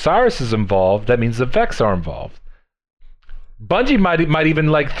if Osiris is involved, that means the Vex are involved. Bungie might even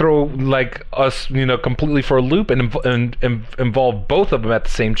like throw like us, completely for a loop and involve both of them at the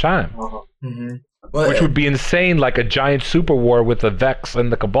same time. Mm-hmm. Which would be insane, like a giant super war with the Vex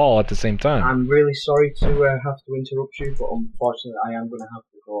and the Cabal at the same time. I'm really sorry to have to interrupt you, but unfortunately I am going to have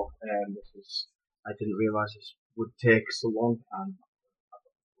to go. I didn't realise this would take so long, and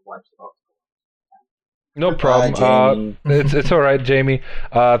no problem. It's all right, Jamie.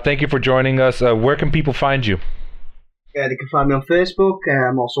 Thank you for joining us. Where can people find you? Yeah, they can find me on Facebook.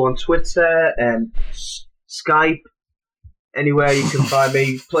 I'm also on Twitter and Skype. Anywhere you can find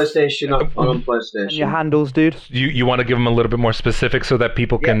me. PlayStation on PlayStation. And your handles, dude. You want to give them a little bit more specific so that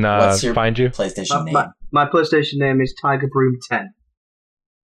people can find you? PlayStation name. My PlayStation name is TigerBroom10.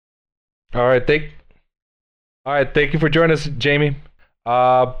 All right, thank you for joining us, Jamie.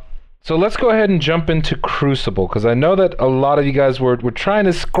 So let's go ahead and jump into Crucible, because I know that a lot of you guys were trying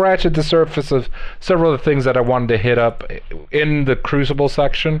to scratch at the surface of several of the things that I wanted to hit up in the Crucible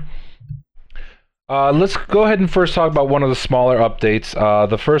section. Let's go ahead and first talk about one of the smaller updates.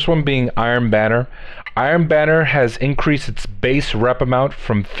 The first one being Iron Banner. Iron Banner has increased its base rep amount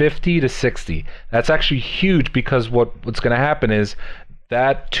from 50 to 60. That's actually huge, because what's going to happen is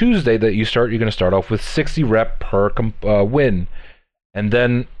that Tuesday that you're going to start off with 60 rep per win. And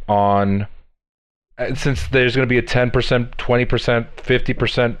then since there's going to be a 10%, 20%,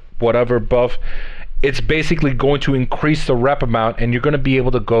 50%, whatever buff, it's basically going to increase the rep amount, and you're going to be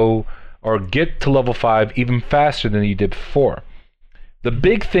able to go or get to level 5 even faster than you did before. The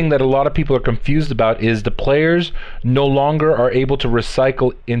big thing that a lot of people are confused about is the players no longer are able to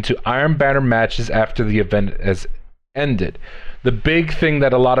recycle into Iron Banner matches after the event has ended. The big thing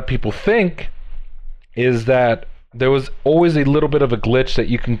that a lot of people think is that there was always a little bit of a glitch that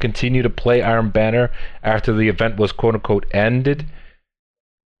you can continue to play Iron Banner after the event was quote-unquote ended.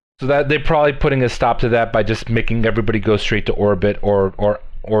 So that they're probably putting a stop to that by just making everybody go straight to Orbit or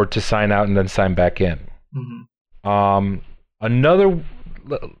to sign out and then sign back in. Mm-hmm.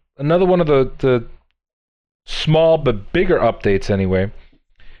 Another one of the small but bigger updates anyway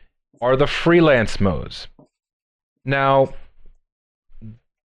are the freelance modes. Now,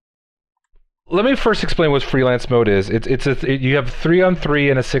 let me first explain what freelance mode is. You have 3-on-3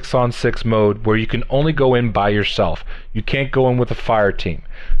 and a 6-on-6 mode where you can only go in by yourself. You can't go in with a fire team.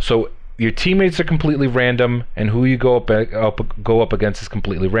 So your teammates are completely random, and who you go up against is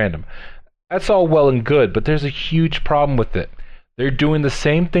completely random. That's all well and good, but there's a huge problem with it. They're doing the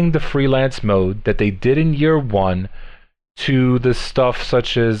same thing to freelance mode that they did in year 1 to the stuff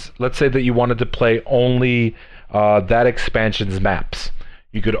such as, let's say that you wanted to play only that expansion's maps.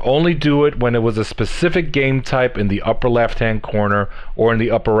 You could only do it when it was a specific game type in the upper left-hand corner or in the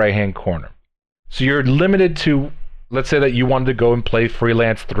upper right-hand corner. So you're limited to, let's say that you wanted to go and play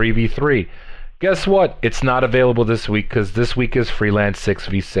freelance 3v3. Guess what? It's not available this week, because this week is freelance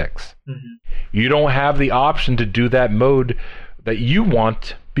 6v6. Mm-hmm. You don't have the option to do that mode that you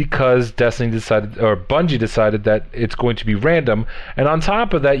want because Bungie decided that it's going to be random. And on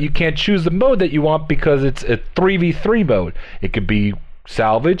top of that, you can't choose the mode that you want because it's a 3v3 mode. It could be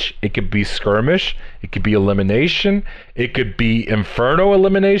salvage, it could be skirmish, it could be elimination, it could be inferno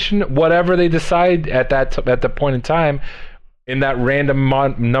elimination, whatever they decide at the point in time in that random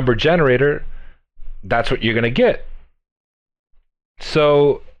number generator, that's what you're going to get.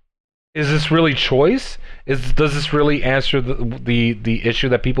 So is this really choice? Does this really answer the issue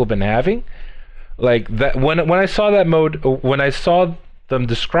that people have been having? Like that when I saw that mode, when I saw them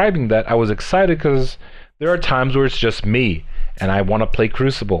describing that, I was excited because there are times where it's just me and I want to play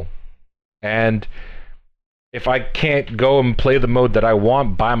Crucible. And if I can't go and play the mode that I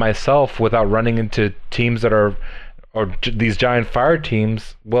want by myself without running into teams that are these giant fire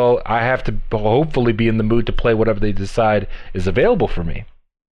teams, well, I have to hopefully be in the mood to play whatever they decide is available for me.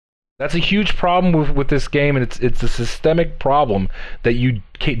 That's a huge problem with this game, and it's a systemic problem that you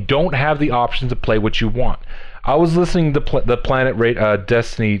don't have the option to play what you want. I was listening to the Planet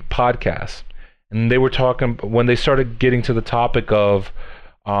Destiny podcast, and they were talking, when they started getting to the topic of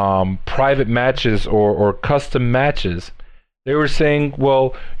private matches or custom matches, They were saying,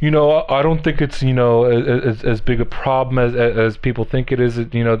 well, I don't think it's, as big a problem as people think it is.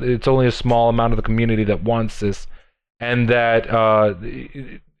 It's only a small amount of the community that wants this, and that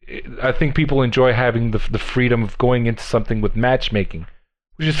I think people enjoy having the freedom of going into something with matchmaking,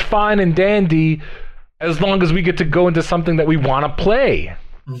 which is fine and dandy, as long as we get to go into something that we want to play.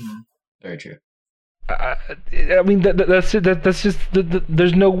 Mm-hmm. Very true. I mean, that's it. That's just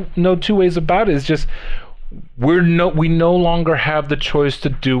there's no two ways about it. It's just we no longer have the choice to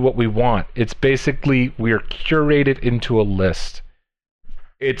do what we want. It's basically we are curated into a list.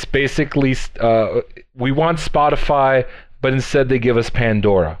 It's basically we want Spotify, but instead they give us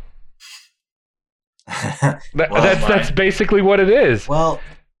Pandora. That's basically what it is. Well,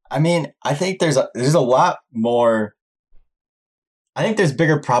 I mean, I think there's a lot more. I think there's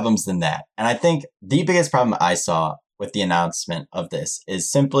bigger problems than that. And I think the biggest problem I saw with the announcement of this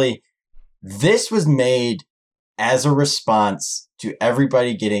is simply this was made as a response to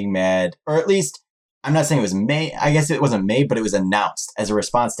everybody getting mad, or at least I'm not saying it was made. I guess it wasn't made, but it was announced as a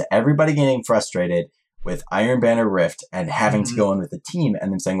response to everybody getting frustrated with Iron Banner Rift and having to go in with a team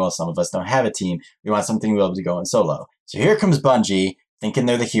and then saying, well, some of us don't have a team. We want something to be able to go in solo. So here comes Bungie thinking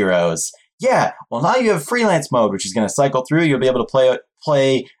they're the heroes. Yeah, well, now you have freelance mode, which is going to cycle through. You'll be able to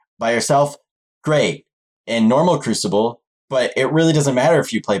play by yourself. Great. In normal Crucible, but it really doesn't matter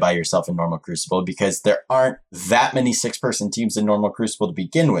if you play by yourself in normal Crucible because there aren't that many 6-person teams in normal Crucible to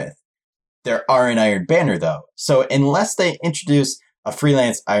begin with. There are in Iron Banner, though. So unless they introduce a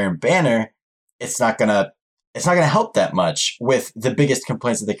freelance Iron Banner, it's not gonna help that much with the biggest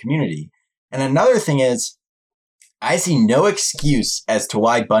complaints of the community. And another thing is, I see no excuse as to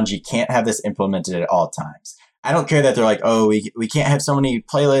why Bungie can't have this implemented at all times. I don't care that they're like, oh, we can't have so many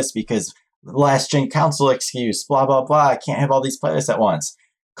playlists because last gen console excuse, blah, blah, blah. I can't have all these playlists at once.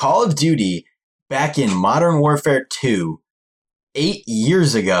 Call of Duty, back in Modern Warfare 2, 8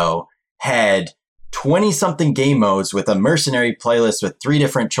 years ago, had 20-something game modes with a mercenary playlist with 3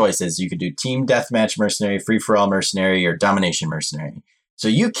 different choices. You could do Team Deathmatch Mercenary, Free-for-All Mercenary, or Domination Mercenary. So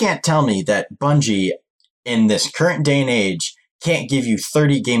you can't tell me that Bungie, in this current day and age, can't give you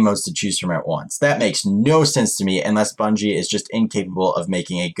 30 game modes to choose from at once. That makes no sense to me unless Bungie is just incapable of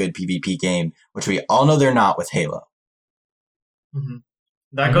making a good PvP game, which we all know they're not with Halo. Mm-hmm.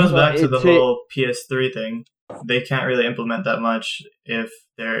 That goes back to the whole PS3 thing. They can't really implement that much if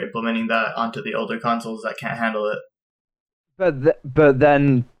they're implementing that onto the older consoles that can't handle it. But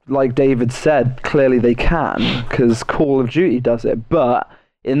then, like David said, clearly they can, because Call of Duty does it. But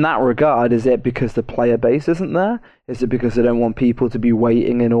in that regard, is it because the player base isn't there? Is it because they don't want people to be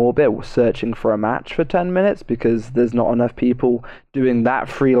waiting in orbit searching for a match for 10 minutes because there's not enough people doing that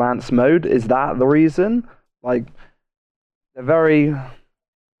freelance mode? Is that the reason? Like, they're very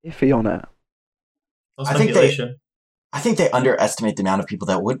iffy on it. I think they underestimate the amount of people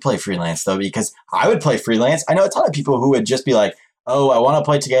that would play freelance, though, because I would play freelance. I know a ton of people who would just be like, oh, I want to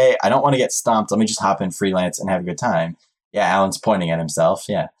play today. I don't want to get stomped. Let me just hop in freelance and have a good time. Yeah, Alan's pointing at himself.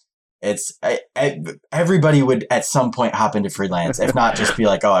 Yeah. Everybody would at some point hop into freelance, if not just be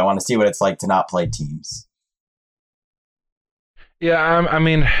like, oh, I want to see what it's like to not play teams. Yeah, I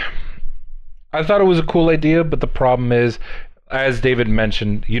mean, I thought it was a cool idea, but the problem is, as David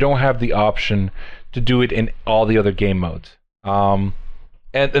mentioned, you don't have the option to do it in all the other game modes. And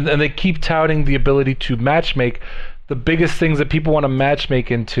they keep touting the ability to matchmake. The biggest things that people want to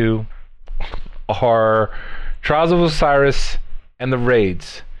matchmake into are Trials of Osiris and the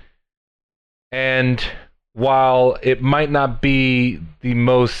raids. And while it might not be the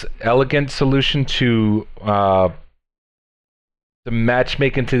most elegant solution to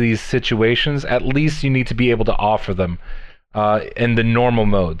matchmake into these situations, at least you need to be able to offer them in the normal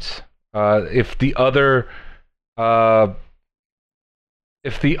modes. If the other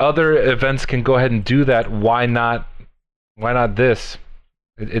events can go ahead and do that, why not this?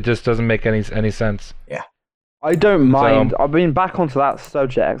 It just doesn't make any sense. Yeah. I don't mind. I mean, back onto that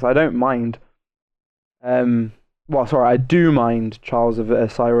subject, I don't mind. I do mind Trials of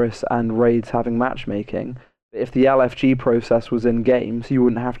Osiris and raids having matchmaking. But if the LFG process was in game, so you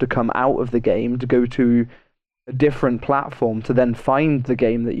wouldn't have to come out of the game to go to a different platform to then find the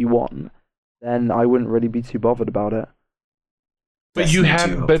game that you want, then I wouldn't really be too bothered about it. But you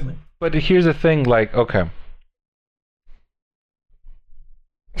have, but here's the thing, like, okay.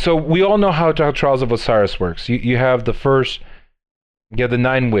 So we all know how Trials of Osiris works. You have the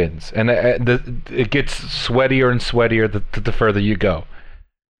 9 wins, and it gets sweatier and sweatier the further you go.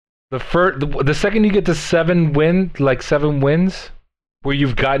 The second you get to 7 wins, where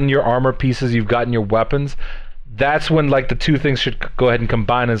you've gotten your armor pieces, you've gotten your weapons, that's when like the two things should go ahead and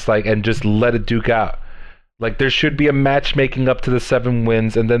combine and just let it duke out. Like there should be a matchmaking up to the 7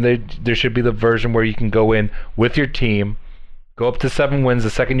 wins, and then there should be the version where you can go in with your team, go up to 7 wins. The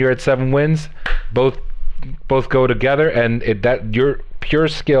second you're at 7 wins, both go together, and that your pure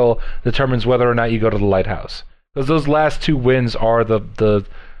skill determines whether or not you go to the lighthouse. Because those last 2 wins are the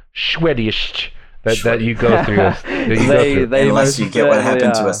schwediest that you go through. Unless you get what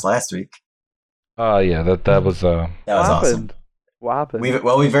happened to us last week. Yeah, that was awesome. What happened? We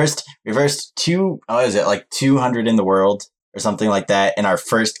reversed 200 in the world or something like that in our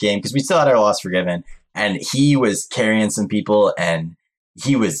first game, because we still had our loss forgiven, and he was carrying some people, and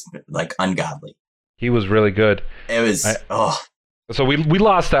he was like ungodly. He was really good. It was So we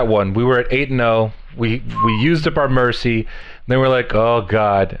lost that one. We were at 8-0. We used up our mercy. Then we're like, oh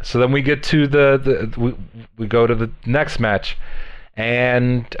god. So then we get to we go to the next match.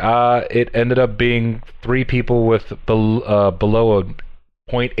 And it ended up being 3 people with below a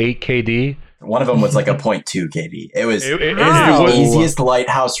 0.8 KD. One of them was like a 0.2 KD. It was the easiest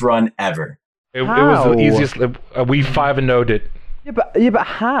lighthouse run ever. It was the easiest. We 5-0'd it. Yeah, but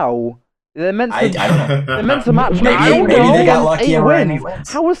how? They're meant to. I don't know. They're meant to match. Maybe they got lucky and ran 8 wins.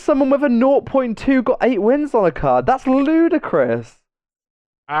 How has someone with a 0.2 got 8 wins on a card? That's ludicrous.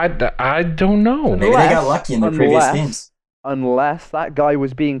 I don't know. Maybe they got lucky in the previous games. Unless that guy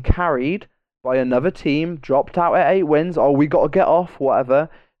was being carried by another team, dropped out at 8 wins, we got to get off, whatever.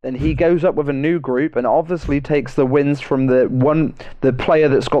 Then he goes up with a new group and obviously takes the wins from the player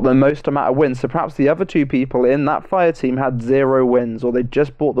that's got the most amount of wins. So perhaps the other 2 people in that fire team had 0 wins, or they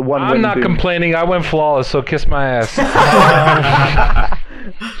just bought the 1 win. I'm not complaining. I went flawless, so kiss my ass. That's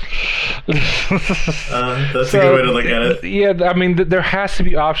a good way to look at it. Yeah, I mean, there has to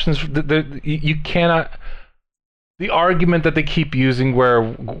be options. You cannot. The argument that they keep using, where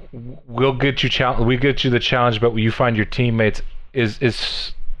we get you the challenge, but you find your teammates,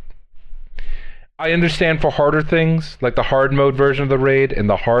 is. I understand for harder things, like the hard mode version of the raid and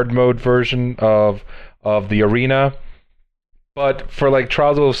the hard mode version of the arena. But for like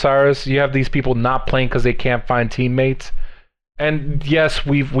Trials of Osiris, you have these people not playing because they can't find teammates. And yes,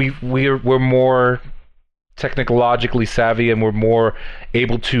 we're more technologically savvy, and we're more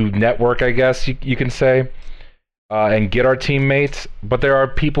able to network, I guess you can say, and get our teammates. But there are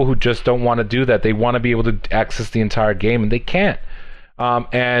people who just don't want to do that. They want to be able to access the entire game, and they can't.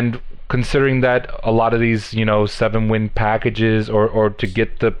 And considering that a lot of these, 7-win packages or to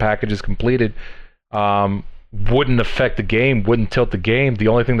get the packages completed wouldn't affect the game, wouldn't tilt the game. The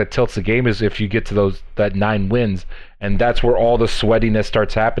only thing that tilts the game is if you get to that 9 wins, and that's where all the sweatiness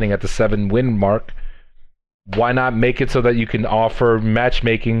starts happening at the 7-win mark. Why not make it so that you can offer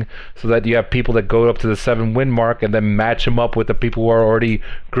matchmaking, so that you have people that go up to the 7-win mark and then match them up with the people who are already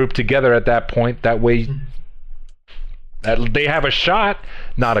grouped together at that point. That way they have a shot,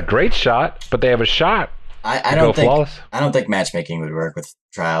 not a great shot, but they have a shot. I don't think matchmaking would work with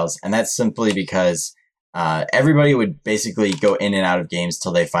Trials, and that's simply because everybody would basically go in and out of games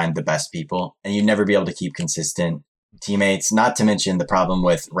till they find the best people, and you'd never be able to keep consistent teammates. Not to mention the problem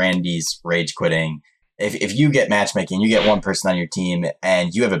with Randy's rage quitting. If you get matchmaking, you get one person on your team,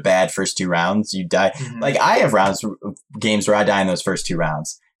 and you have a bad first 2 rounds, you die. Mm-hmm. Like I have games where I die in those first 2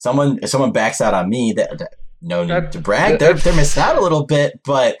 rounds. If someone backs out on me, no need to brag. They're missing out a little bit,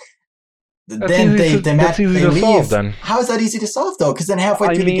 but then they leave. Then. How is that easy to solve though? Because then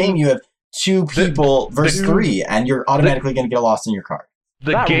halfway through the game, you have 2 people versus 3, and you're automatically going to get lost in your card.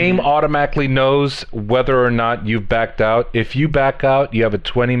 The game automatically knows whether or not you've backed out. If you back out, you have a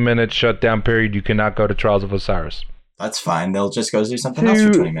 20-minute shutdown period. You cannot go to Trials of Osiris. That's fine. They'll just go do something else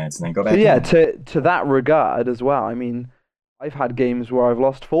for 20 minutes and then go back. Yeah, to that regard as well. I mean, I've had games where I've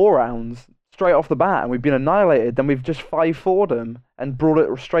lost 4 rounds straight off the bat, and we've been annihilated. Then we've just 5-4'd them and brought it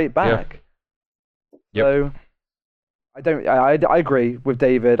straight back. Yep. So I agree with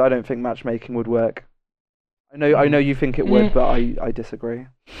David. I don't think matchmaking would work. I know you think it would, but I disagree.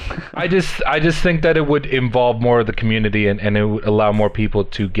 I just think that it would involve more of the community, and it would allow more people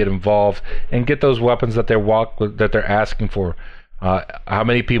to get involved and get those weapons that they're asking for. How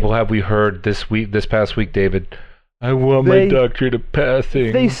many people have we heard this past week, David? I want my doctorate of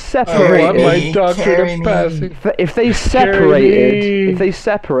passing. They separated. I want my doctorate of passing. If they separated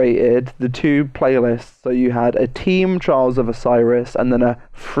the 2 playlists, so you had a team Trials of Osiris and then a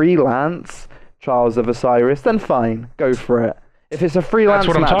freelance Trials of Osiris, then fine, go for it. If it's a freelance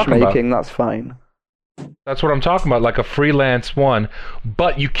matchmaking, that's fine. That's what I'm talking about, like a freelance one.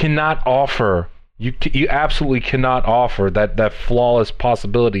 But you cannot offer, you absolutely cannot offer that flawless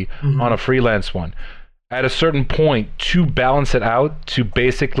possibility on a freelance one. at a certain point to balance it out, to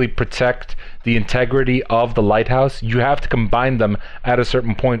basically protect the integrity of the lighthouse, you have to combine them at a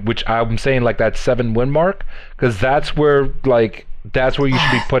certain point, which I'm saying like that 7-win mark, because that's where you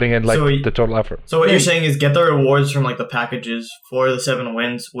should be putting in the total effort. So what you're saying is get the rewards from like the packages for the 7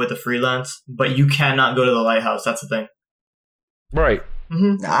 wins with the freelance, but you cannot go to the lighthouse. That's the thing. Right.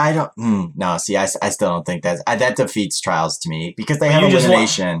 Mm-hmm. I don't. No, see, I still don't think that defeats trials to me because they have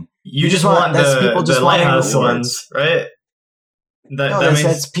elimination. You just want the lighthouse ones, right?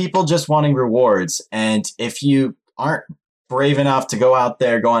 That's people just wanting rewards, and if you aren't brave enough to go out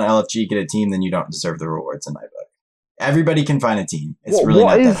there, go on LFG, get a team, then you don't deserve the rewards in my book. Everybody can find a team. It's really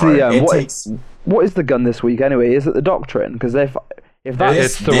not that hard. What is the gun this week anyway? Is it the Doctrine? Because if that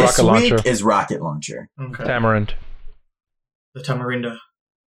it's the rocket launcher, is rocket launcher. Okay. Tamarind. The Tamarinda.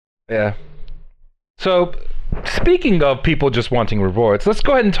 Yeah. So, speaking of people just wanting rewards, let's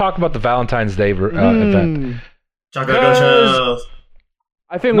go ahead and talk about the Valentine's Day event.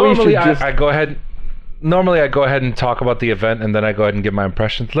 I think normally we should I go ahead. Normally I go ahead and talk about the event, and then I go ahead and give my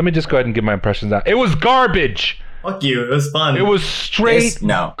impressions. Let me just go ahead and give my impressions now. It was garbage. Fuck you. It was fun. It was straight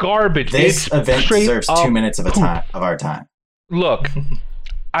garbage. This event deserves 2 minutes of our time. Look.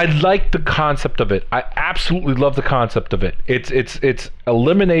 I like the concept of it. I absolutely love the concept of it. It's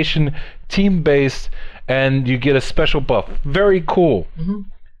elimination, team-based, and you get a special buff. Very cool. Mm-hmm.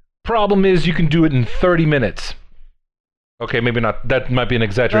 Problem is you can do it in 30 minutes. Okay, maybe not. That might be an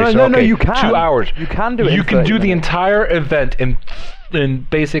exaggeration. No, you can. 2 hours. You can do it. You can do the entire event in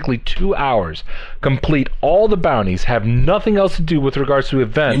basically 2 hours. Complete all the bounties. Have nothing else to do with regards to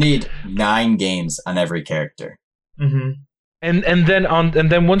event. You need 9 games on every character. Mm-hmm. And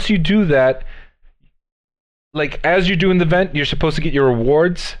then once you do that, like as you're doing the event, you're supposed to get your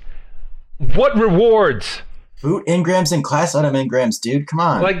rewards. What rewards? Boot engrams and class item engrams, dude. Come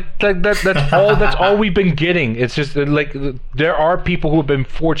on. That's all we've been getting. It's just like there are people who have been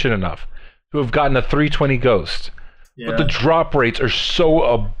fortunate enough who have gotten a 320 ghost. Yeah. But the drop rates are so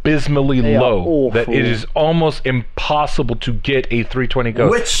abysmally low that it is almost impossible to get a 320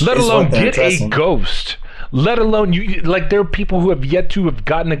 ghost, let alone get a ghost. Let alone there are people who have yet to have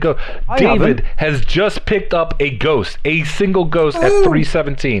gotten a ghost. David has just picked up a ghost, a single ghost at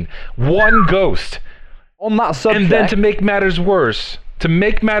 317. One ghost. On that subject. And then to make matters worse,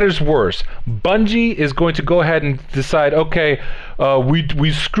 Bungie is going to go ahead and decide, okay,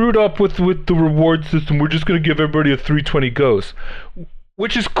 we screwed up with the reward system. We're just going to give everybody a 320 ghost,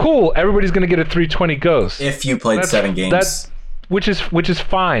 which is cool. Everybody's going to get a 320 ghost. If you played 7 games. Which is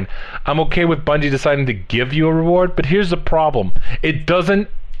fine. I'm okay with Bungie deciding to give you a reward, but here's the problem. It doesn't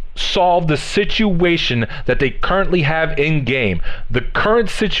solve the situation that they currently have in game. The current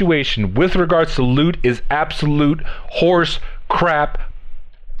situation with regards to loot is absolute horse crap.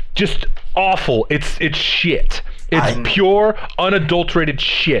 Just awful. It's shit. It's pure, unadulterated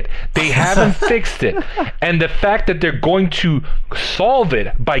shit. They haven't fixed it. And the fact that they're going to solve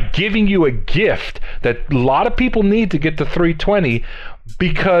it by giving you a gift that a lot of people need to get to 320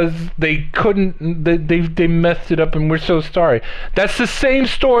 because they couldn't, they messed it up and we're so sorry. That's the same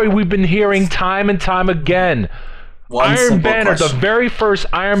story we've been hearing time and time again. Iron Banner, the very first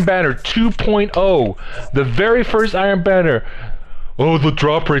Iron Banner 2.0, the very first Iron Banner. Oh, the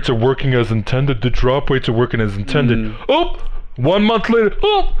drop rates are working as intended. Oh, 1 month later.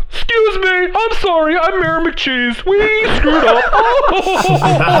 Oh, excuse me. I'm sorry. I'm Mary McCheese. We screwed up.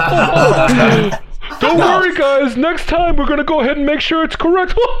 Don't worry, guys. Next time, we're going to go ahead and make sure it's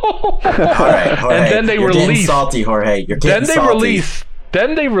correct. All right, Jorge. And then they release. Salty, Jorge. You're getting salty.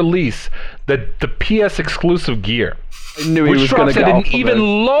 Then they release the PS exclusive gear. I knew he was drops at an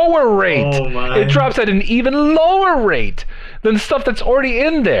even lower rate. Oh my. It drops at an even lower rate than stuff that's already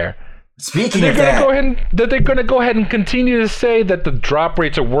in there. Speaking of that, they're going to go ahead and continue to say that the drop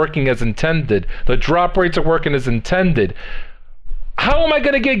rates are working as intended. How am I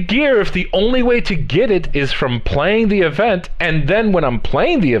going to get gear if the only way to get it is from playing the event, and then when I'm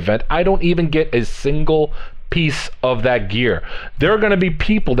playing the event, I don't even get a single piece of that gear? There are going to be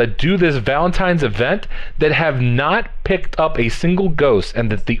people that do this Valentine's event that have not picked up a single ghost,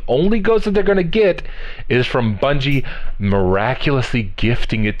 and that the only ghost that they're going to get is from Bungie miraculously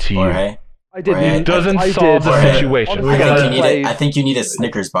gifting it to you. Jorge, I didn't. It doesn't solve the situation. I think you need a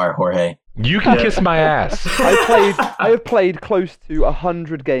Snickers bar, Jorge. You can kiss my ass. I have played close to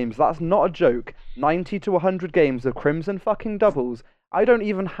 100 games. That's not a joke. 90 to 100 games of Crimson fucking doubles. I don't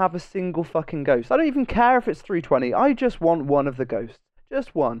even have a single fucking ghost. I don't even care if it's 320. I just want one of the ghosts.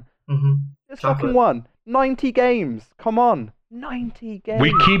 Just one. Mm-hmm. Just fucking one. 90 games. Come on. 90 games.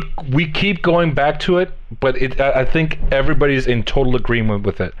 We keep going back to it, but I think everybody's in total agreement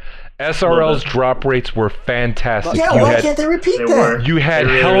with it. SRL's drop rates were fantastic. Yeah, why can't they repeat that? You had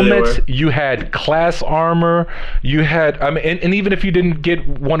helmets, you had class armor, you had, I mean, and even if you didn't get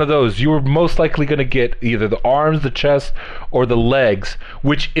one of those, you were most likely going to get either the arms, the chest, or the legs,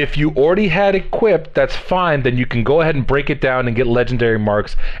 which if you already had equipped, that's fine, then you can go ahead and break it down and get legendary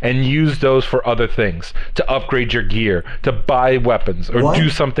marks and use those for other things, to upgrade your gear, to buy weapons, or do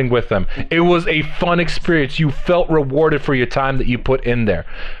something with them. It was a fun experience. You felt rewarded for your time that you put in there.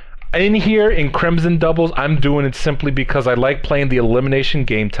 In here, in Crimson Doubles, I'm doing it simply because I like playing the elimination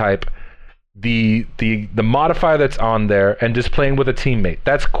game type, the modifier that's on there, and just playing with a teammate.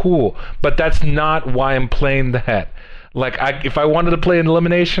 That's cool, but that's not why I'm playing that. Like, if I wanted to play an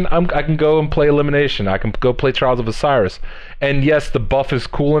elimination, I can go and play elimination. I can go play Trials of Osiris. And yes, the buff is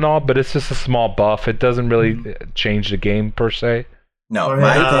cool and all, but it's just a small buff. It doesn't really change the game, per se. No,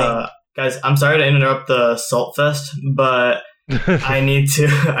 guys, I'm sorry to interrupt the Salt Fest, but... I need to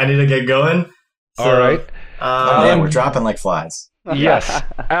get going. So, all right. Man, we're dropping like flies. Yes.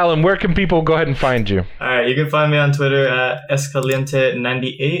 Alan, where can people go ahead and find you? All right, you can find me on Twitter at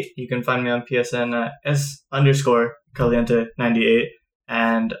scaliente98. You can find me on PSN at s_caliente98.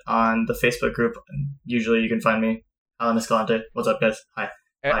 And on the Facebook group, usually you can find me, Alan Escalante. What's up, guys? Hi.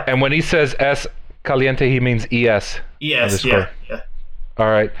 Bye. And when he says S Caliente, he means ES. ES, yeah. All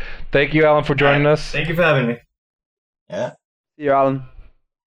right. Thank you, Alan, for joining us. Thank you for having me. Yeah. See you, Alan.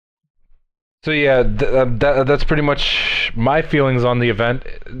 So yeah, that's pretty much my feelings on the event.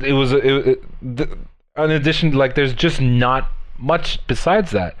 It was in addition, like, there's just not much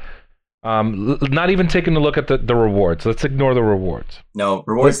besides that. Not even taking a look at the rewards. Let's ignore the rewards. No,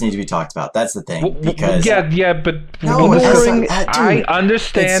 rewards need to be talked about. That's the thing. Because but no, I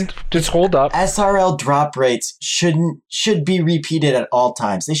understand. Just hold up. SRL drop rates should be repeated at all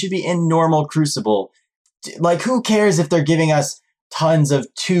times. They should be in normal Crucible. Like, who cares if they're giving us tons of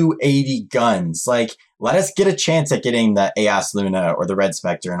 280 guns? Like, let us get a chance at getting the Eos Luna or the Red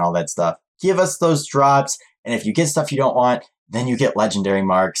Spectre and all that stuff. Give us those drops, and if you get stuff you don't want, then you get legendary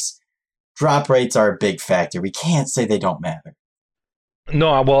marks. Drop rates are a big factor. We can't say they don't matter.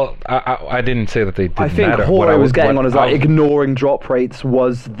 No, well, I didn't say that they didn't matter. I think what I was getting on is that ignoring drop rates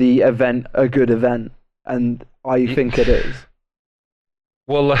was the event a good event, and I think it is.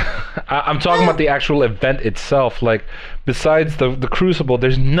 Well, I'm talking about the actual event itself. Like, besides the Crucible,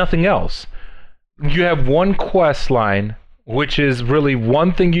 there's nothing else. You have one quest line, which is really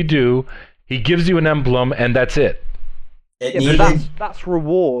one thing you do. He gives you an emblem, and that's it. That's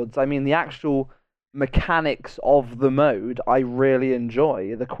rewards. I mean, the actual mechanics of the mode, I really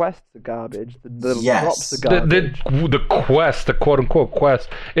enjoy. The quests are garbage. The drops are garbage. The quest, the quote-unquote quest,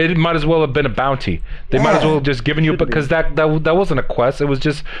 it might as well have been a bounty. They might as well have just given you, because that wasn't a quest. It was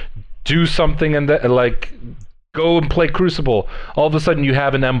just do something and like go and play Crucible. All of a sudden you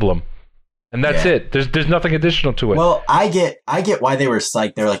have an emblem. And that's it. There's nothing additional to it. Well, I get why they were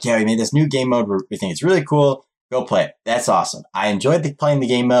psyched. They were like, yeah, we made this new game mode. We think it's really cool. Go play it. That's awesome. I enjoyed playing the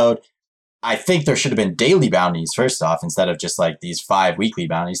game mode. I think there should have been daily bounties, first off, instead of just like these 5 weekly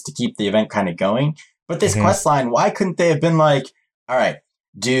bounties to keep the event kind of going. But this quest line, why couldn't they have been like, all right,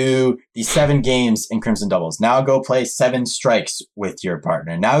 do these 7 games in Crimson Doubles. Now go play 7 strikes with your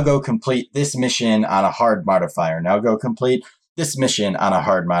partner. Now go complete this mission on a hard modifier. Now go complete this mission on a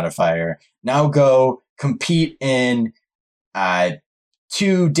hard modifier. Now go compete in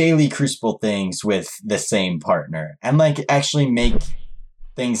 2 daily Crucible things with the same partner. And like actually make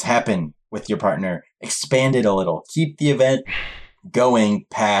things happen with your partner. Expand it a little. Keep the event going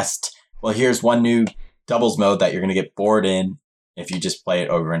past, well, here's one new doubles mode that you're going to get bored in if you just play it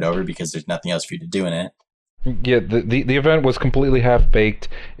over and over because there's nothing else for you to do in it. Yeah, the event was completely half-baked.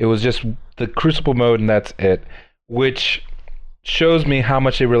 It was just the Crucible mode and that's it, which shows me how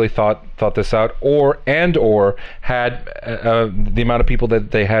much they really thought this out, or had the amount of people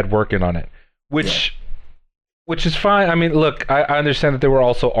that they had working on it, which is fine. I mean, look, I understand that there were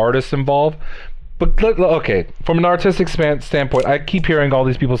also artists involved, but okay, from an artistic standpoint, I keep hearing all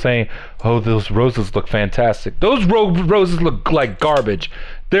these people saying, "Oh, those roses look fantastic." Those roses look like garbage.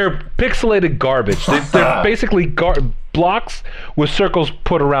 They're pixelated garbage. They're basically blocks with circles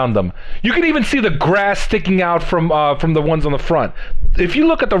put around them. You can even see the grass sticking out from the ones on the front. If you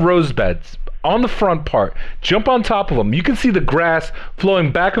look at the rose beds on the front part, jump on top of them, you can see the grass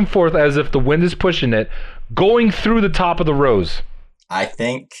flowing back and forth as if the wind is pushing it, going through the top of the rose. I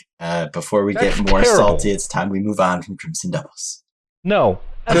think before we get more salty, it's time we move on from Crimson Doubles. No.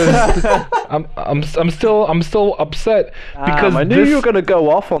 I'm still upset because I knew you were gonna go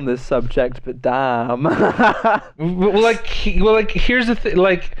off on this subject, but damn. Here's the thing.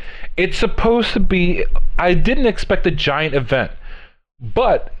 Like, it's supposed to be. I didn't expect a giant event,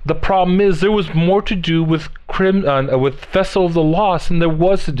 But the problem is there was more to do with Festival of the Lost than there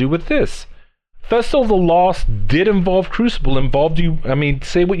was to do with this. Festival of the Lost did involve Crucible, involved you. I mean,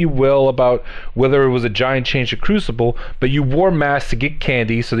 say what you will about whether it was a giant change to Crucible, but you wore masks to get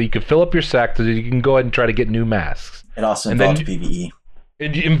candy so that you could fill up your sack so that you can go ahead and try to get new masks. It also involved PvE.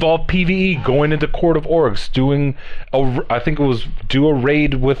 It involved PvE, going into Court of Orcs, doing do a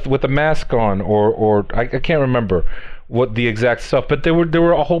raid with a mask on, or I can't remember what the exact stuff, but there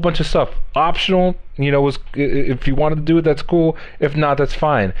were a whole bunch of stuff optional. Was if you wanted to do it, that's cool. If not, that's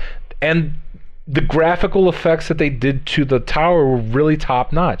fine. And the graphical effects that they did to the tower were really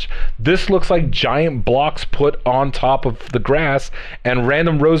top notch. This looks like giant blocks put on top of the grass and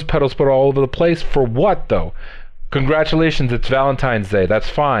random rose petals put all over the place. For what, though? Congratulations, it's Valentine's Day. That's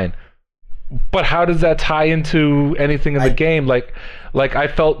fine. But how does that tie into anything in the game? Like I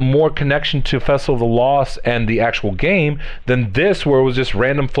felt more connection to Festival of the Lost and the actual game than this, where it was just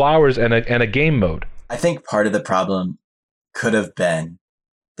random flowers and a game mode. I think part of the problem could have been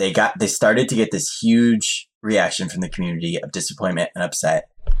they started to get this huge reaction from the community of disappointment and upset.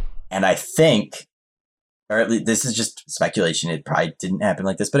 And I think, or at least this is just speculation, it probably didn't happen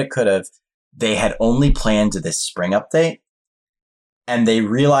like this, but it could have. They had only planned this spring update, and they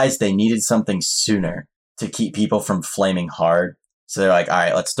realized they needed something sooner to keep people from flaming hard. So they're like, all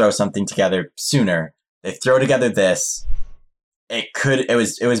right, let's throw something together sooner. They throw together this.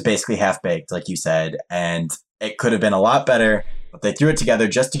 It was basically half-baked, like you said, and it could have been a lot better. But they threw it together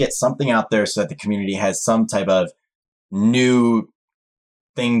just to get something out there so that the community has some type of new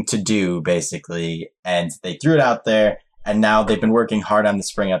thing to do, basically. And they threw it out there, and now they've been working hard on the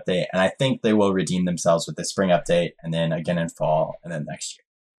spring update. And I think they will redeem themselves with the spring update, and then again in fall, and then next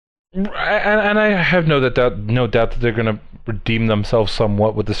year. And I have no doubt that they're going to redeem themselves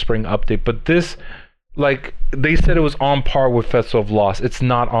somewhat with the spring update. But this, like, they said it was on par with Festival of Lost. It's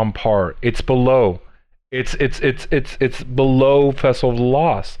not on par. It's below. It's below Festival of the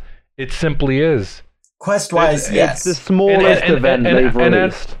Lost. It simply is. Quest-wise, yes. It's the smallest event they've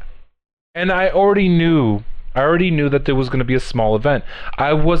released. And I already knew that there was going to be a small event.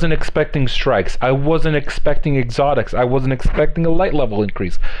 I wasn't expecting strikes. I wasn't expecting exotics. I wasn't expecting a light level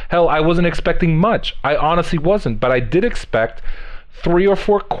increase. Hell, I wasn't expecting much. I honestly wasn't. But I did expect 3 or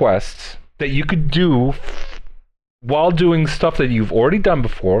 4 quests that you could do while doing stuff that you've already done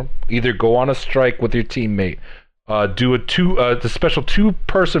before. Either go on a strike with your teammate, do the special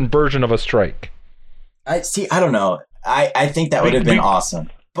 2-person version of a strike. I don't know. I think that would have been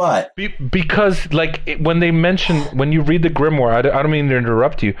awesome. But because, like, when you read the Grimoire, I don't mean to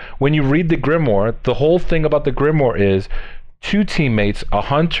interrupt you. When you read the Grimoire, the whole thing about the Grimoire is 2 teammates, a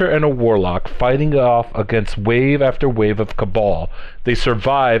hunter and a warlock, fighting off against wave after wave of Cabal. They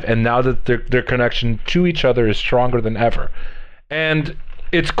survive, and now that their connection to each other is stronger than ever. And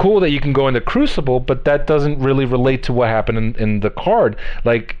it's cool that you can go into Crucible, but that doesn't really relate to what happened in the card.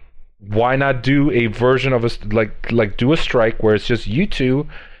 Like, why not do a version of do a strike where it's just you 2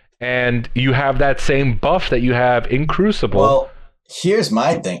 and you have that same buff that you have in Crucible? Well, here's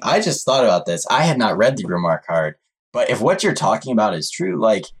my thing. I just thought about this. I had not read the Grimoire card, but if what you're talking about is true,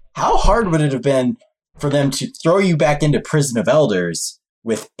 like, how hard would it have been for them to throw you back into Prison of Elders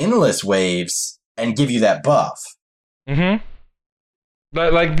with endless waves and give you that buff? Mm-hmm.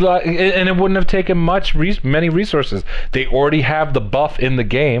 And it wouldn't have taken many resources. They already have the buff in the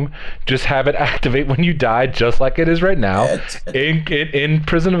game. Just have it activate when you die, just like it is right now in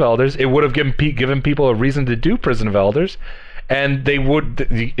Prison of Elders. It would have given people a reason to do Prison of Elders, and they would,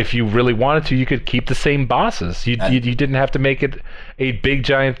 if you really wanted to, you could keep the same bosses. You didn't have to make it a big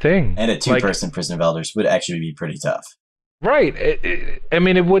giant thing. And a 2-person Prison of Elders would actually be pretty tough. Right. I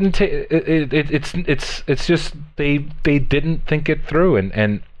mean, it wouldn't take. It's just they didn't think it through,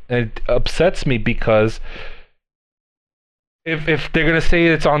 and it upsets me because if they're gonna say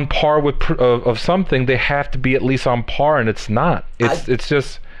it's on par with of something, they have to be at least on par, and it's not. It's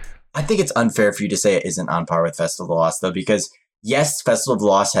just. I think it's unfair for you to say it isn't on par with Festival of the Lost, though, because yes, Festival of the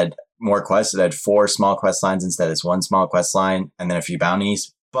Lost had more quests. It had 4 small quest lines instead of 1 small quest line, and then a few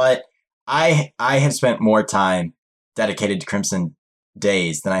bounties. But I have spent more time dedicated to Crimson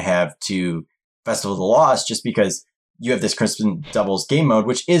Days than I have to Festival of the Lost, just because you have this Crimson Doubles game mode,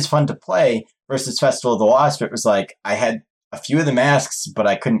 which is fun to play, versus Festival of the Lost, where it was like, I had a few of the masks, but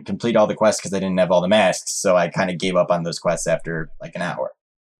I couldn't complete all the quests because I didn't have all the masks, so I kind of gave up on those quests after like an hour.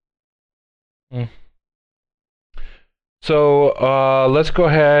 So let's go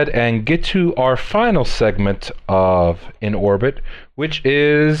ahead and get to our final segment of In Orbit, which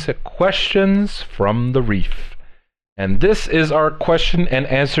is Questions from the Reef. And this is our question and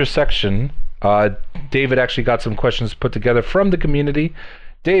answer section David actually got some questions put together from the community.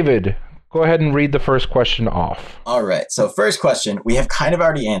 David, go ahead and read the first question off. All right. So first question, we have kind of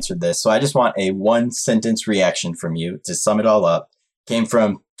already answered this, so I just want a 1-sentence reaction from you to sum it all up. Came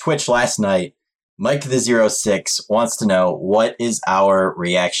from Twitch last night. Mike the 06 wants to know, what is our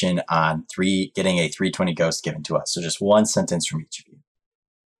reaction on getting a 320 ghost given to us? So just 1 sentence from each of you.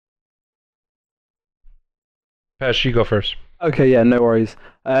 Pesh, you go first. Okay, yeah, no worries.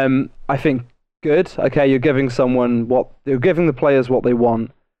 I think good. Okay, you're giving the players what they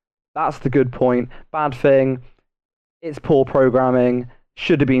want. That's the good point. Bad thing, it's poor programming,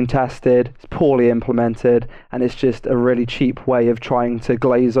 should have been tested, it's poorly implemented, and it's just a really cheap way of trying to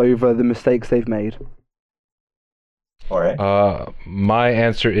glaze over the mistakes they've made. All right. My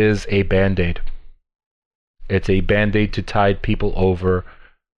answer is a Band-Aid. It's a Band-Aid to tide people over,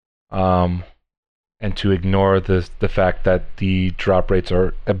 and to ignore the fact that the drop rates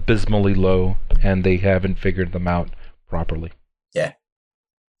are abysmally low and they haven't figured them out properly. Yeah.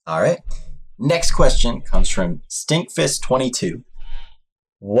 All right. Next question comes from Stinkfist22.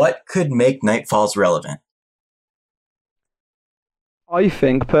 What could make Nightfalls relevant? I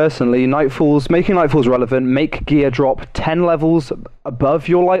think, personally, making Nightfalls relevant, make gear drop 10 levels above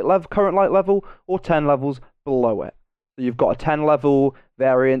your current light level, or 10 levels below it. So you've got a 10 level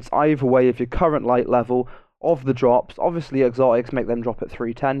variance either way of your current light level of the drops. Obviously, exotics make them drop at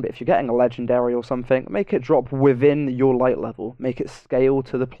 310, but if you're getting a legendary or something, make it drop within your light level. Make it scale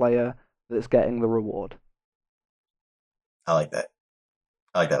to the player that's getting the reward. I like that.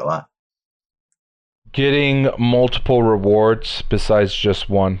 I like that a lot. Getting multiple rewards besides just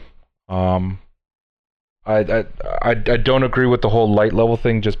one. I don't agree with the whole light level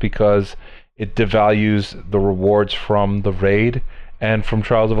thing, just because it devalues the rewards from the raid and from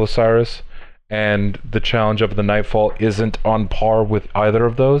Trials of Osiris, and the challenge of the Nightfall isn't on par with either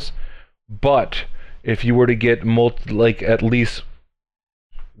of those. But if you were to get at least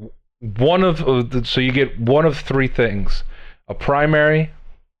one of so you get one of three things: a primary,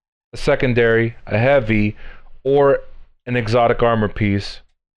 a secondary, a heavy, or an exotic armor piece.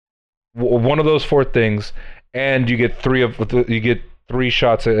 One of those four things, and you get three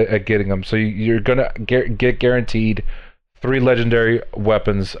shots at getting them. So you're gonna get guaranteed 3 legendary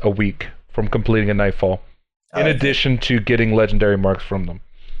weapons a week from completing a Nightfall, in addition to getting legendary marks from them.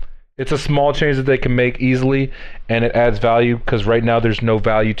 It's a small change that they can make easily, and it adds value, because right now there's no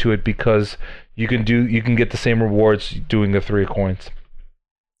value to it, because you can get the same rewards doing the 3 coins,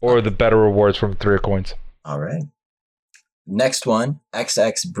 or the better rewards from 3 coins. All right. Next one,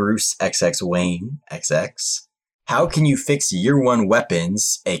 XX Bruce XX Wayne XX. How can you fix year 1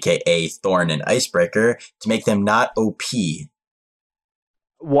 weapons, aka Thorn and Icebreaker, to make them not OP?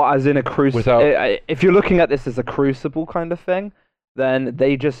 What, as in a crucible? If you're looking at this as a crucible kind of thing, then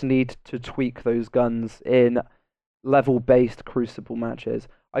they just need to tweak those guns in level-based crucible matches.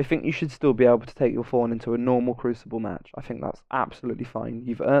 I think you should still be able to take your Thorn into a normal crucible match. I think that's absolutely fine.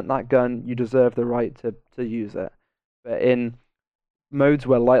 You've earned that gun, you deserve the right to use it. But in modes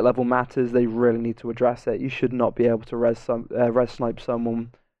where light level matters, they really need to address it. You should not be able to res snipe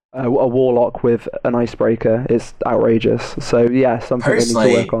someone, a warlock with an icebreaker. It's outrageous. So yeah, something Personally, they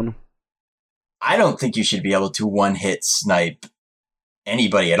need to work on. I don't think you should be able to one-hit snipe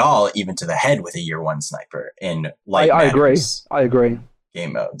anybody at all, even to the head, with a year 1 sniper in light I agree.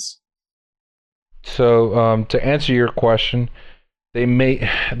 Game modes. So to answer your question, they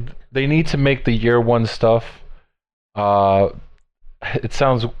need to make the year 1 stuff. It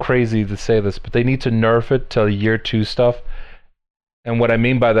sounds crazy to say this, but they need to nerf it to year 2 stuff. And what I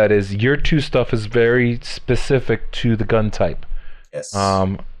mean by that is year 2 stuff is very specific to the gun type. Yes.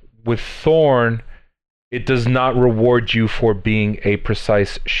 With Thorn, it does not reward you for being a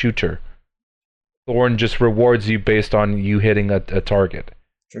precise shooter. Thorn just rewards you based on you hitting a target.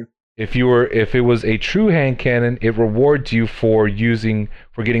 True. If it was a true hand cannon, it rewards you for getting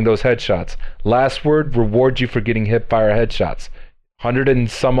those headshots. Last Word rewards you for getting hipfire headshots. 100 and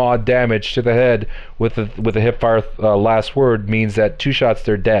some odd damage to the head with a hipfire Last Word means that 2 shots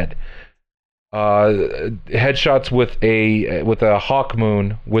they're dead. Headshots with a Hawk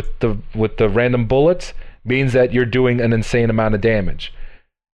Moon with the random bullets means that you're doing an insane amount of damage.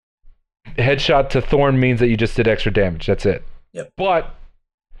 Headshot to Thorn means that you just did extra damage. That's it. Yep. But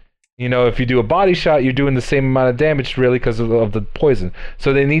if you do a body shot, you're doing the same amount of damage, really, because of the poison.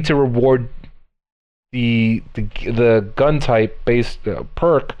 So they need to reward the gun type based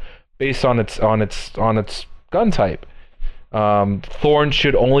perk based on its gun type. Thorn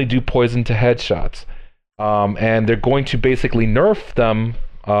should only do poison to headshots, and they're going to basically nerf them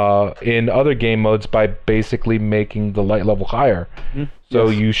in other game modes by basically making the light level higher. Mm-hmm. So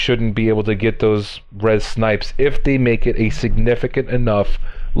Yes. you shouldn't be able to get those red snipes if they make it a significant enough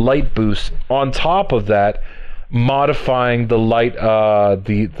light boost. On top of that, modifying the light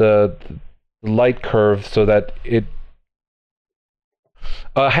the light curve so that it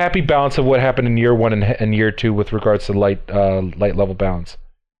a happy balance of what happened in year 1 and year 2 with regards to light level balance.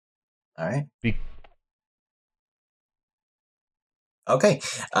 All right. Be- Okay.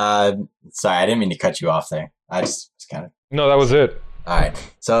 Sorry, I didn't mean to cut you off there. I just kind of. No, that was it. All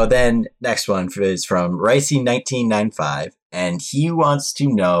right. So then next one is from Ricey1995, and he wants to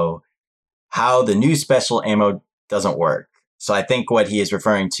know how the new special ammo doesn't work. So I think what he is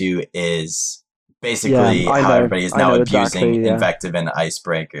referring to is basically Yeah, I how know. everybody is I now know abusing exactly, yeah. Invective and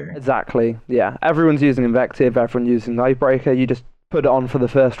Icebreaker. Exactly. Yeah. Everyone's using Invective. Everyone's using Icebreaker. You just put it on for the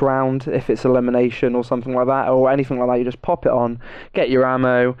first round if it's elimination or something like that, or anything like that. You just pop it on, get your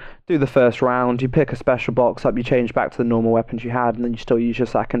ammo, do the first round. You pick a special box up. You change back to the normal weapons you had, and then you still use your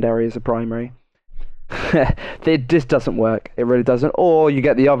secondary as a primary. It just doesn't work. It really doesn't. Or you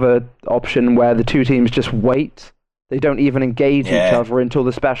get the other option where the two teams just wait. They don't even engage each other until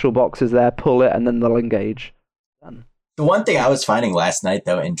the special box is there, pull it, and then they'll engage. Done. The one thing I was finding last night,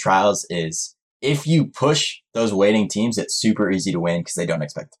 though, in trials is if you push those waiting teams, it's super easy to win because they don't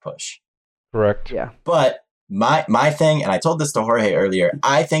expect to push. Correct. Yeah. But my thing, and I told this to Jorge earlier,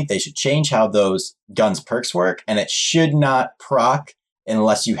 I think they should change how those guns perks work, and it should not proc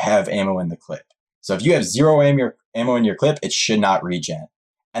unless you have ammo in the clip. So if you have 0 ammo in your clip, it should not regen.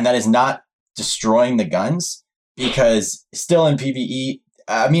 And that is not destroying the guns, because still in PvE,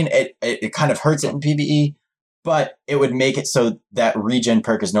 I mean, it kind of hurts it in PvE, but it would make it so that regen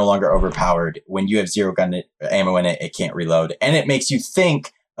perk is no longer overpowered. When you have 0 gun ammo in it, it can't reload. And it makes you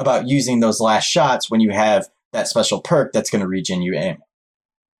think about using those last shots when you have that special perk that's going to regen you ammo.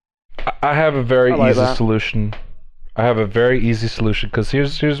 I have a very like easy that. solution. I have a very easy solution because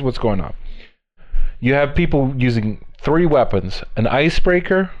here's what's going on. You have people using 3 weapons: an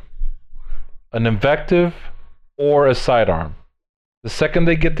icebreaker, an invective, or a sidearm. The second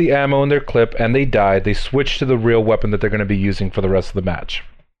they get the ammo in their clip and they die, they switch to the real weapon that they're going to be using for the rest of the match.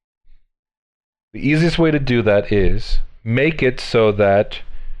 The easiest way to do that is make it so that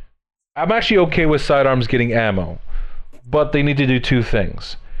I'm actually okay with sidearms getting ammo, but they need to do 2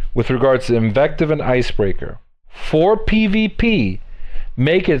 things. With regards to invective and icebreaker, for PvP,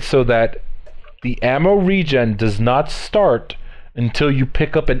 make it so that the ammo regen does not start until you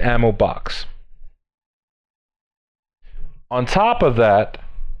pick up an ammo box. On top of that,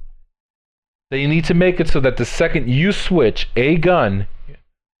 they need to make it so that the second you switch a gun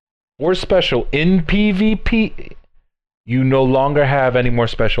or special in PvP, you no longer have any more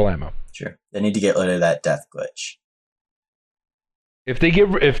special ammo. Sure. They need to get rid of that death glitch.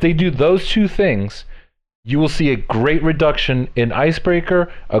 If they do those 2 things, you will see a great reduction in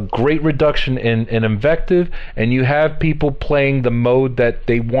icebreaker, a great reduction in invective, and you have people playing the mode that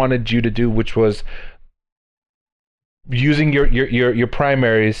they wanted you to do, which was using your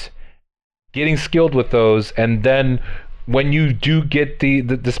primaries, getting skilled with those, and then when you do get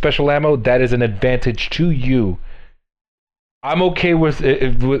the special ammo, that is an advantage to you. I'm okay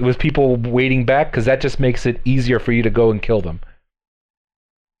with people waiting back because that just makes it easier for you to go and kill them.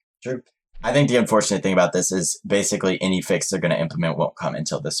 Sure. I think the unfortunate thing about this is basically any fix they're going to implement won't come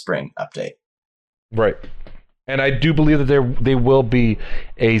until the spring update. Right. And I do believe that there will be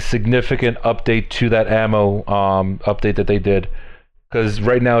a significant update to that ammo update that they did, because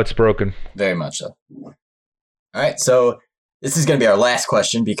right now it's broken. Very much so. All right, so this is going to be our last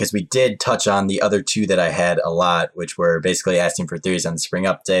question because we did touch on the other 2 that I had a lot, which were basically asking for theories on the spring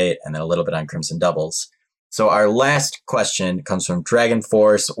update and then a little bit on Crimson Doubles. So our last question comes from Dragon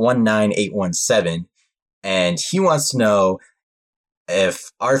Force 19817, and he wants to know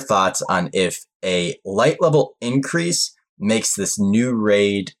if our thoughts on if a light level increase makes this new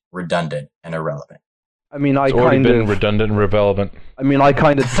raid redundant and irrelevant. I mean, It's already been redundant and irrelevant. I mean, I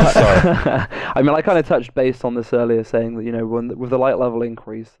kind of. Sorry. I kind of touched base on this earlier, saying that with the light level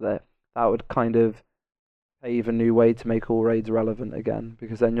increase, that would kind of pave a new way to make all raids relevant again,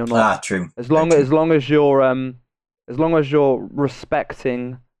 because then you're not. True. As long as you're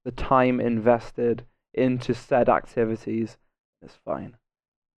respecting the time invested into said activities, it's fine.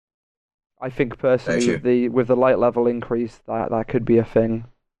 I think personally, with the light level increase, that could be a thing.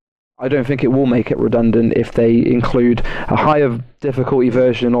 I don't think it will make it redundant if they include a higher difficulty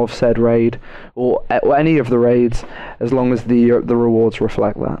version of said raid or any of the raids, as long as the rewards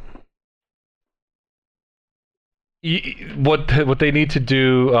reflect that. What they need to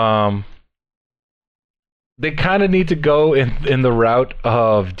do, they kind of need to go in the route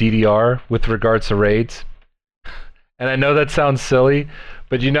of DDR with regards to raids, And I know that sounds silly,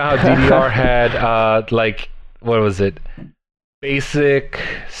 but you know how DDR had like what was it? Basic,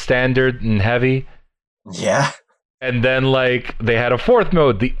 standard, and heavy. Yeah. And then like they had a fourth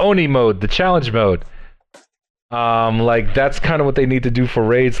mode, the Oni mode, the challenge mode. Like that's kind of what they need to do for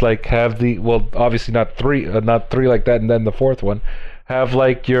raids. Like have the obviously not three like that, and then the fourth one. Have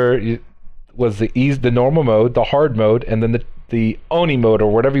like the normal mode, the hard mode, and then the Oni mode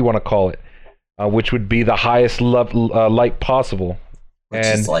or whatever you want to call it, which would be the highest level light possible. Which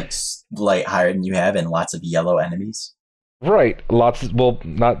is like light higher than you have, and lots of yellow enemies. Right,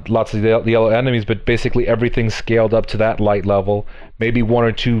 not lots of the yellow enemies, but basically everything's scaled up to that light level. Maybe one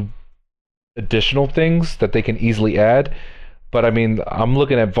or two additional things that they can easily add. But I mean, I'm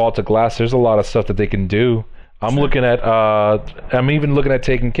looking at Vault of Glass. There's a lot of stuff that they can do. I'm even looking at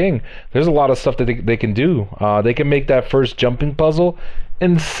Taken King. There's a lot of stuff that they can do. They can make that first jumping puzzle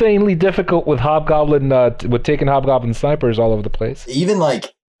insanely difficult with taking Hobgoblin snipers all over the place. Even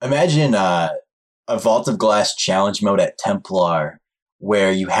like imagine a Vault of Glass challenge mode at Templar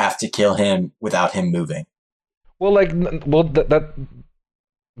where you have to kill him without him moving. Well, that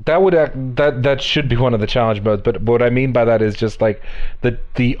should be one of the challenge modes. But what I mean by that is just like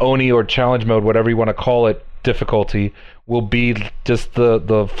the Oni or challenge mode, whatever you want to call it, difficulty will be just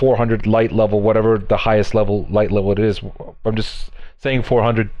the 400 light level, whatever the highest light level it is. I'm just saying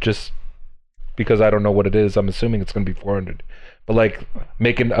 400 just because I don't know what it is. I'm assuming it's going to be 400. But like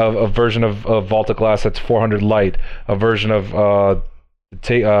making a version of Vault of Glass that's 400 light, a version of the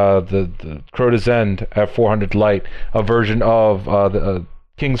Crota's End at 400 light, a version of the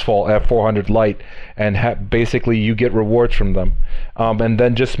King's Fall at 400 light, and basically you get rewards from them, and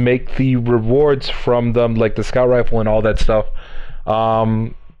then just make the rewards from them, like the scout rifle and all that stuff,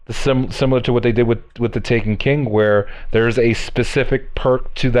 similar to what they did with the Taken King, where there's a specific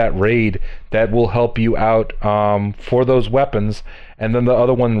perk to that raid that will help you out for those weapons, and then the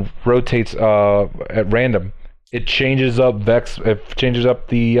other one rotates at random. It changes up Vex. It changes up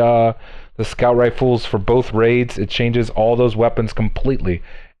the scout rifles for both raids. It changes all those weapons completely,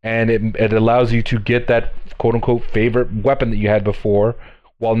 and it allows you to get that quote unquote favorite weapon that you had before,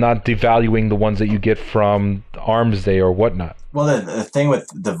 while not devaluing the ones that you get from Arms Day or whatnot. Well, the thing with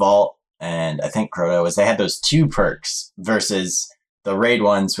the Vault and I think Crota was they had those two perks versus the raid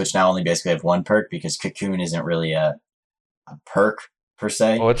ones, which now only basically have one perk because Cocoon isn't really a perk per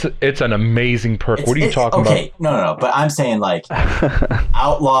se. Oh, it's an amazing perk. What are you talking about? Okay, no. But I'm saying like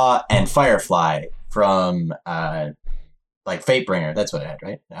Outlaw and Firefly from like Fatebringer. That's what I had,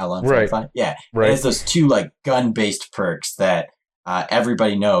 right? Outlaw and Firefly. Yeah, right. It has those two like gun-based perks that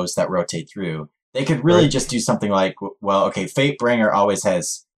everybody knows that rotate through. They could really just do something like, well, okay, Fatebringer always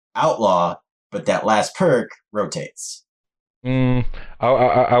has Outlaw, but that last perk rotates. I'd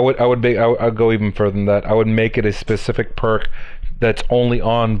go even further than that. I would make it a specific perk that's only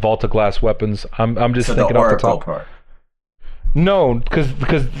on Vault of Glass weapons. I'm just thinking off the top. Perk. No, because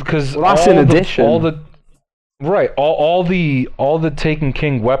that's in addition. All the Taken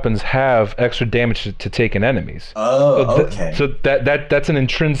King weapons have extra damage to taken enemies. Oh, okay. So that's an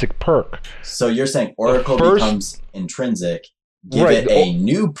intrinsic perk. So you're saying Oracle becomes intrinsic, give it a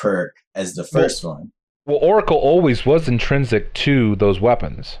new perk as the first one. Well, Oracle always was intrinsic to those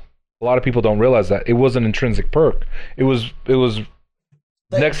weapons. A lot of people don't realize that. It was an intrinsic perk. It was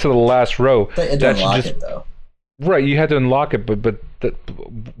next to the last row. You had to unlock it, though. Right, you had to unlock it, but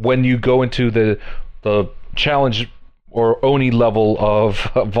when you go into the challenge or Oni level of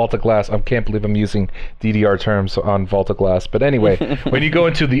Vault of Glass, I can't believe I'm using DDR terms on Vault of Glass, but anyway, when you go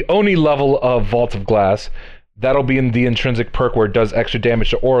into the Oni level of Vault of Glass, that'll be in the intrinsic perk where it does extra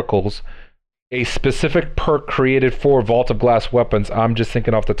damage to oracles. A specific perk created for Vault of Glass weapons, I'm just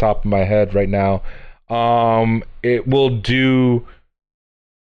thinking off the top of my head right now. It will do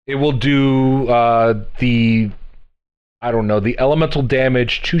the elemental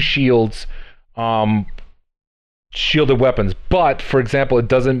damage to shields, shielded weapons. But for example, it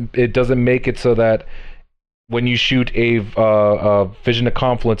doesn't make it so that when you shoot a Vision of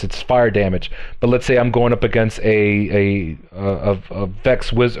Confluence, it's fire damage. But let's say I'm going up against a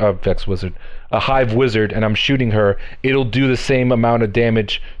Vex Wizard, a Hive Wizard, and I'm shooting her. It'll do the same amount of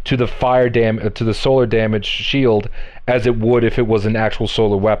damage to the to the solar damage shield as it would if it was an actual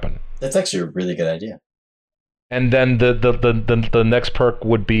solar weapon. That's actually a really good idea. And then the next perk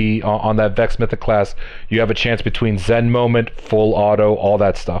would be on that Vex Mythic class. You have a chance between Zen Moment, full auto, all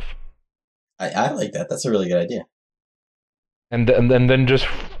that stuff. I like that. That's a really good idea. And then just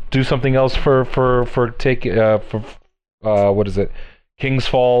do something else for what is it? King's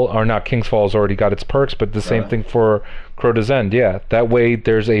Fall, or not King's Fall has already got its perks, but the same thing for Crota's End. Yeah, that way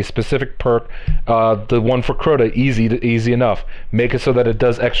there's a specific perk. The one for Crota, easy enough. Make it so that it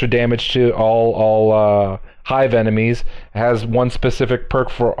does extra damage to all hive enemies. It has one specific perk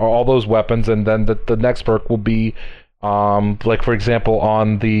for all those weapons, and then the next perk will be, like for example,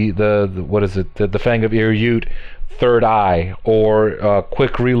 on the what is it? The Fang of Iryut, Third Eye, or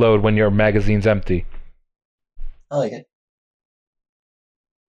quick reload when your magazine's empty. I like it.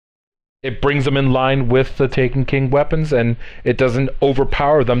 It brings them in line with the Taken King weapons, and it doesn't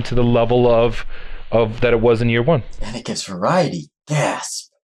overpower them to the level of that it was in year one. And it gives variety.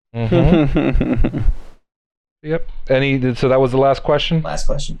 Gasp. Mm-hmm. Yep. So that was the last question? Last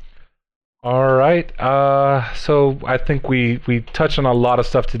question. All right. So I think we touched on a lot of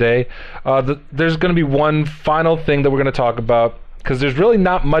stuff today. There's going to be one final thing that we're going to talk about, because there's really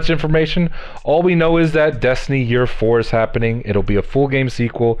not much information. All we know is that Destiny Year 4 is happening. It'll be a full game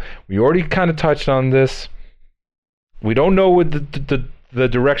sequel. We already kind of touched on this. We don't know what the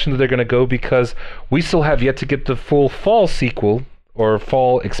direction that they're going to go, because we still have yet to get the full fall sequel, or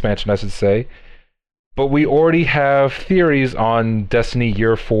fall expansion, I should say. But we already have theories on Destiny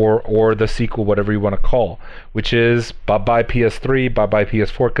Year 4, or the sequel, whatever you want to call, which is bye-bye PS3, bye-bye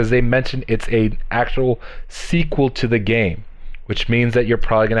PS4, because they mentioned it's an actual sequel to the game, which means that you're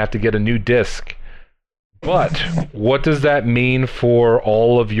probably going to have to get a new disc. But what does that mean for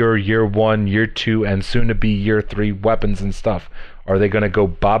all of your Year 1, Year 2, and soon-to-be Year 3 weapons and stuff? Are they going to go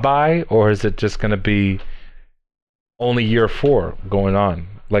bye-bye, or is it just going to be only Year 4 going on?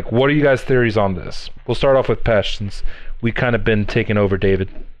 Like, what are you guys' theories on this? We'll start off with Pesh, since we kind of been taking over David.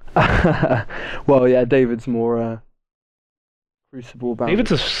 Well, yeah, David's more Crucible bound.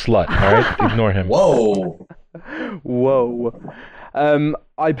 David's a slut, alright? Ignore him. Whoa. Whoa.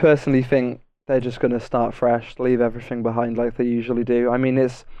 I personally think they're just going to start fresh, leave everything behind like they usually do. I mean,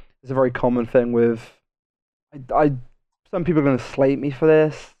 it's a very common thing with... some people are going to slate me for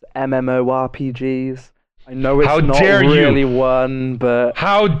this. MMORPGs. I know it's not really one, but...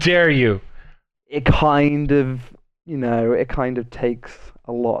 How dare you? It kind of, takes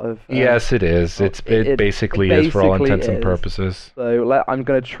a lot of... yes, it is. It basically is for all intents and purposes. So I'm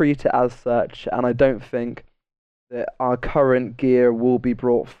going to treat it as such, and I don't think that our current gear will be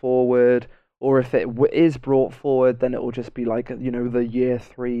brought forward, or if it is brought forward, then it will just be like, the Year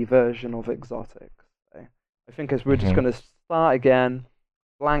 3 version of Exotic. So I think we're just going to start again,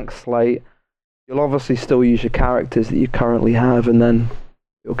 blank slate. You'll obviously still use your characters that you currently have, and then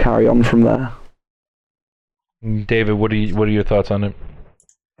you'll carry on from there. David, what are your thoughts on it?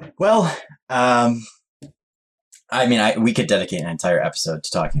 Well, we could dedicate an entire episode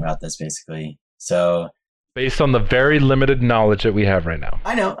to talking about this, basically. So, based on the very limited knowledge that we have right now.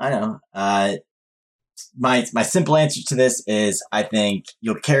 I know. My simple answer to this is, I think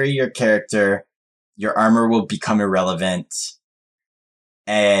you'll carry your character, your armor will become irrelevant,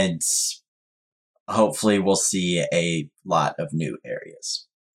 and hopefully we'll see a lot of new areas.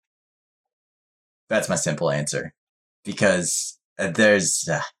 That's my simple answer, because there's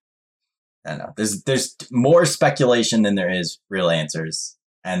more speculation than there is real answers,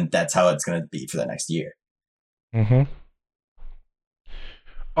 and that's how it's going to be for the next year.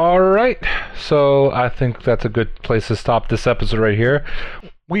 All right, so I think that's a good place to stop this episode right here.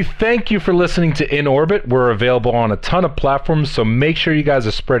 We thank you for listening to In Orbit. We're available on a ton of platforms, so make sure you guys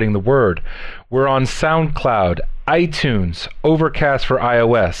are spreading the word. We're on SoundCloud, iTunes, Overcast for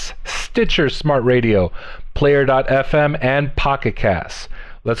iOS, Stitcher Smart Radio, Player.fm, and Pocket Cast.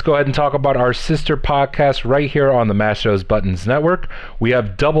 Let's go ahead and talk about our sister podcast right here on the Mash Those Buttons Network. We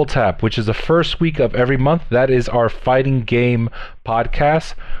have Double Tap, which is the first week of every month. That is our fighting game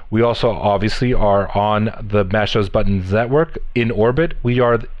podcast. We also obviously are on the Mash Those Buttons Network. In Orbit, we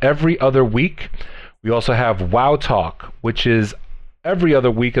are every other week. We also have WoW Talk, which is every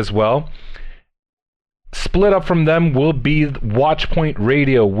other week as well. Split up from them will be Watchpoint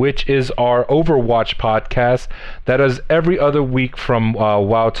Radio, which is our Overwatch podcast that is every other week from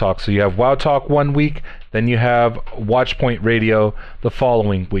WoW Talk. So you have WoW Talk one week, then you have Watchpoint Radio the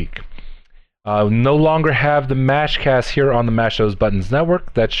following week. No longer have the Mashcast here on the Mash Those Buttons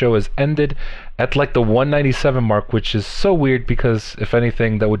Network. That show has ended at like the 197 mark, which is so weird, because if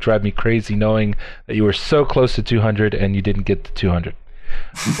anything, that would drive me crazy knowing that you were so close to 200 and you didn't get to 200.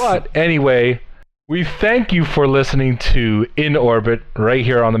 But anyway, we thank you for listening to In Orbit right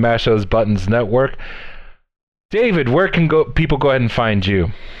here on the Mash Those Buttons Network. David, where can people go ahead and find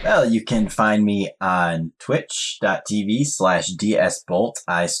you? Well, you can find me on twitch.tv/dsbolt.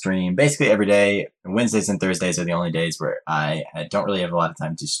 I stream basically every day. Wednesdays and Thursdays are the only days where I don't really have a lot of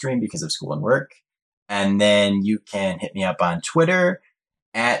time to stream because of school and work. And then you can hit me up on Twitter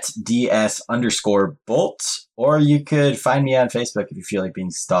at @ds_bolt, or you could find me on Facebook if you feel like being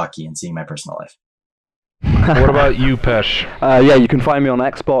stalky and seeing my personal life. What about you, Pesh? Yeah, you can find me on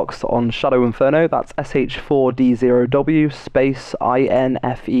Xbox on Shadow Inferno. That's SH4D0W space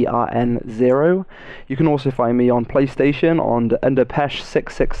INFERN0. You can also find me on PlayStation under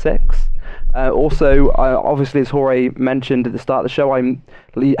Pesh666. Also, obviously, as Jorge mentioned at the start of the show, I'm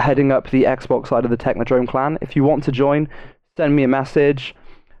heading up the Xbox side of the Technodrome clan. If you want to join, send me a message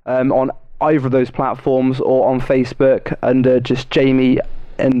on either of those platforms or on Facebook under just Jamie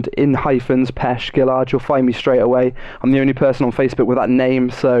and in hyphens Pesh Gillard. You'll find me straight away. I'm the only person on Facebook with that name,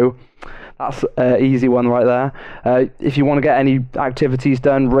 so that's an easy one right there. If you want to get any activities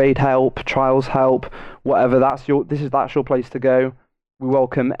done, raid help, trials help, whatever, that's your place to go. We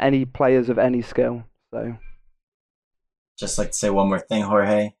welcome any players of any skill. So, just like to say one more thing,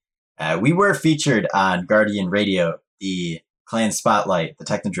 Jorge. We were featured on Guardian Radio, the Clan Spotlight, the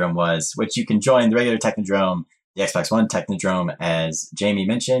Technodrome was, which you can join the regular Technodrome, the Xbox One Technodrome, as Jamie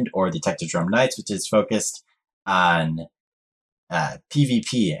mentioned, or the Technodrome Nights, which is focused on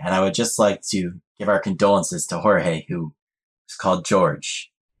PvP. And I would just like to give our condolences to Jorge, who is called George.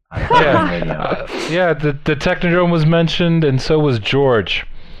 Yeah, the Technodrome was mentioned, and so was George.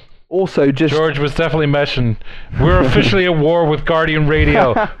 Also, George was definitely mentioned. We're officially at war with Guardian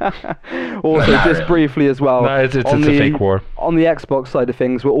Radio. Also, just briefly as well. No, it's a fake war. On the Xbox side of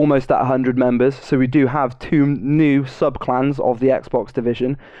things, we're almost at 100 members, so we do have 2 new sub-clans of the Xbox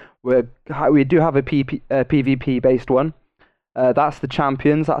division. We do have a PvP-based one. That's the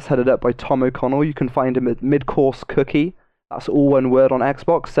Champions. That's headed up by Tom O'Connell. You can find him at Midcourse Cookie. That's all one word on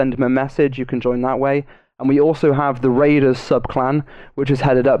Xbox. Send him a message. You can join that way. And we also have the Raiders sub-clan, which is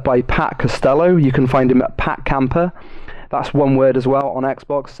headed up by Pat Costello. You can find him at Pat Camper. That's one word as well on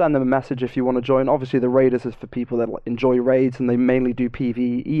Xbox. Send them a message if you want to join. Obviously, the Raiders is for people that enjoy raids, and they mainly do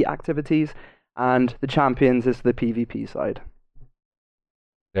PvE activities. And the Champions is the PvP side.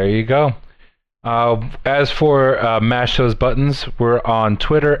 There you go. As for Mash Those Buttons, we're on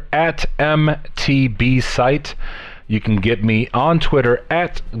Twitter at MTBsite. You can get me on Twitter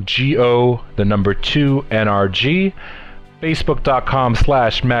at GO2NRG,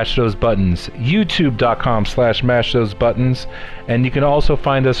 Facebook.com/MashThoseButtons, YouTube.com/MashThoseButtons, and you can also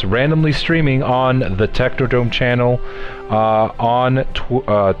find us randomly streaming on the Technodrome channel on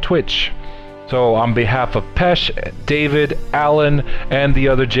Twitch. So on behalf of Pesh, David, Alan, and the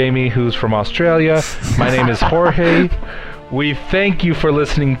other Jamie who's from Australia, my name is Jorge. We thank you for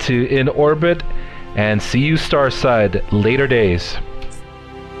listening to In Orbit, and see you Starside later days.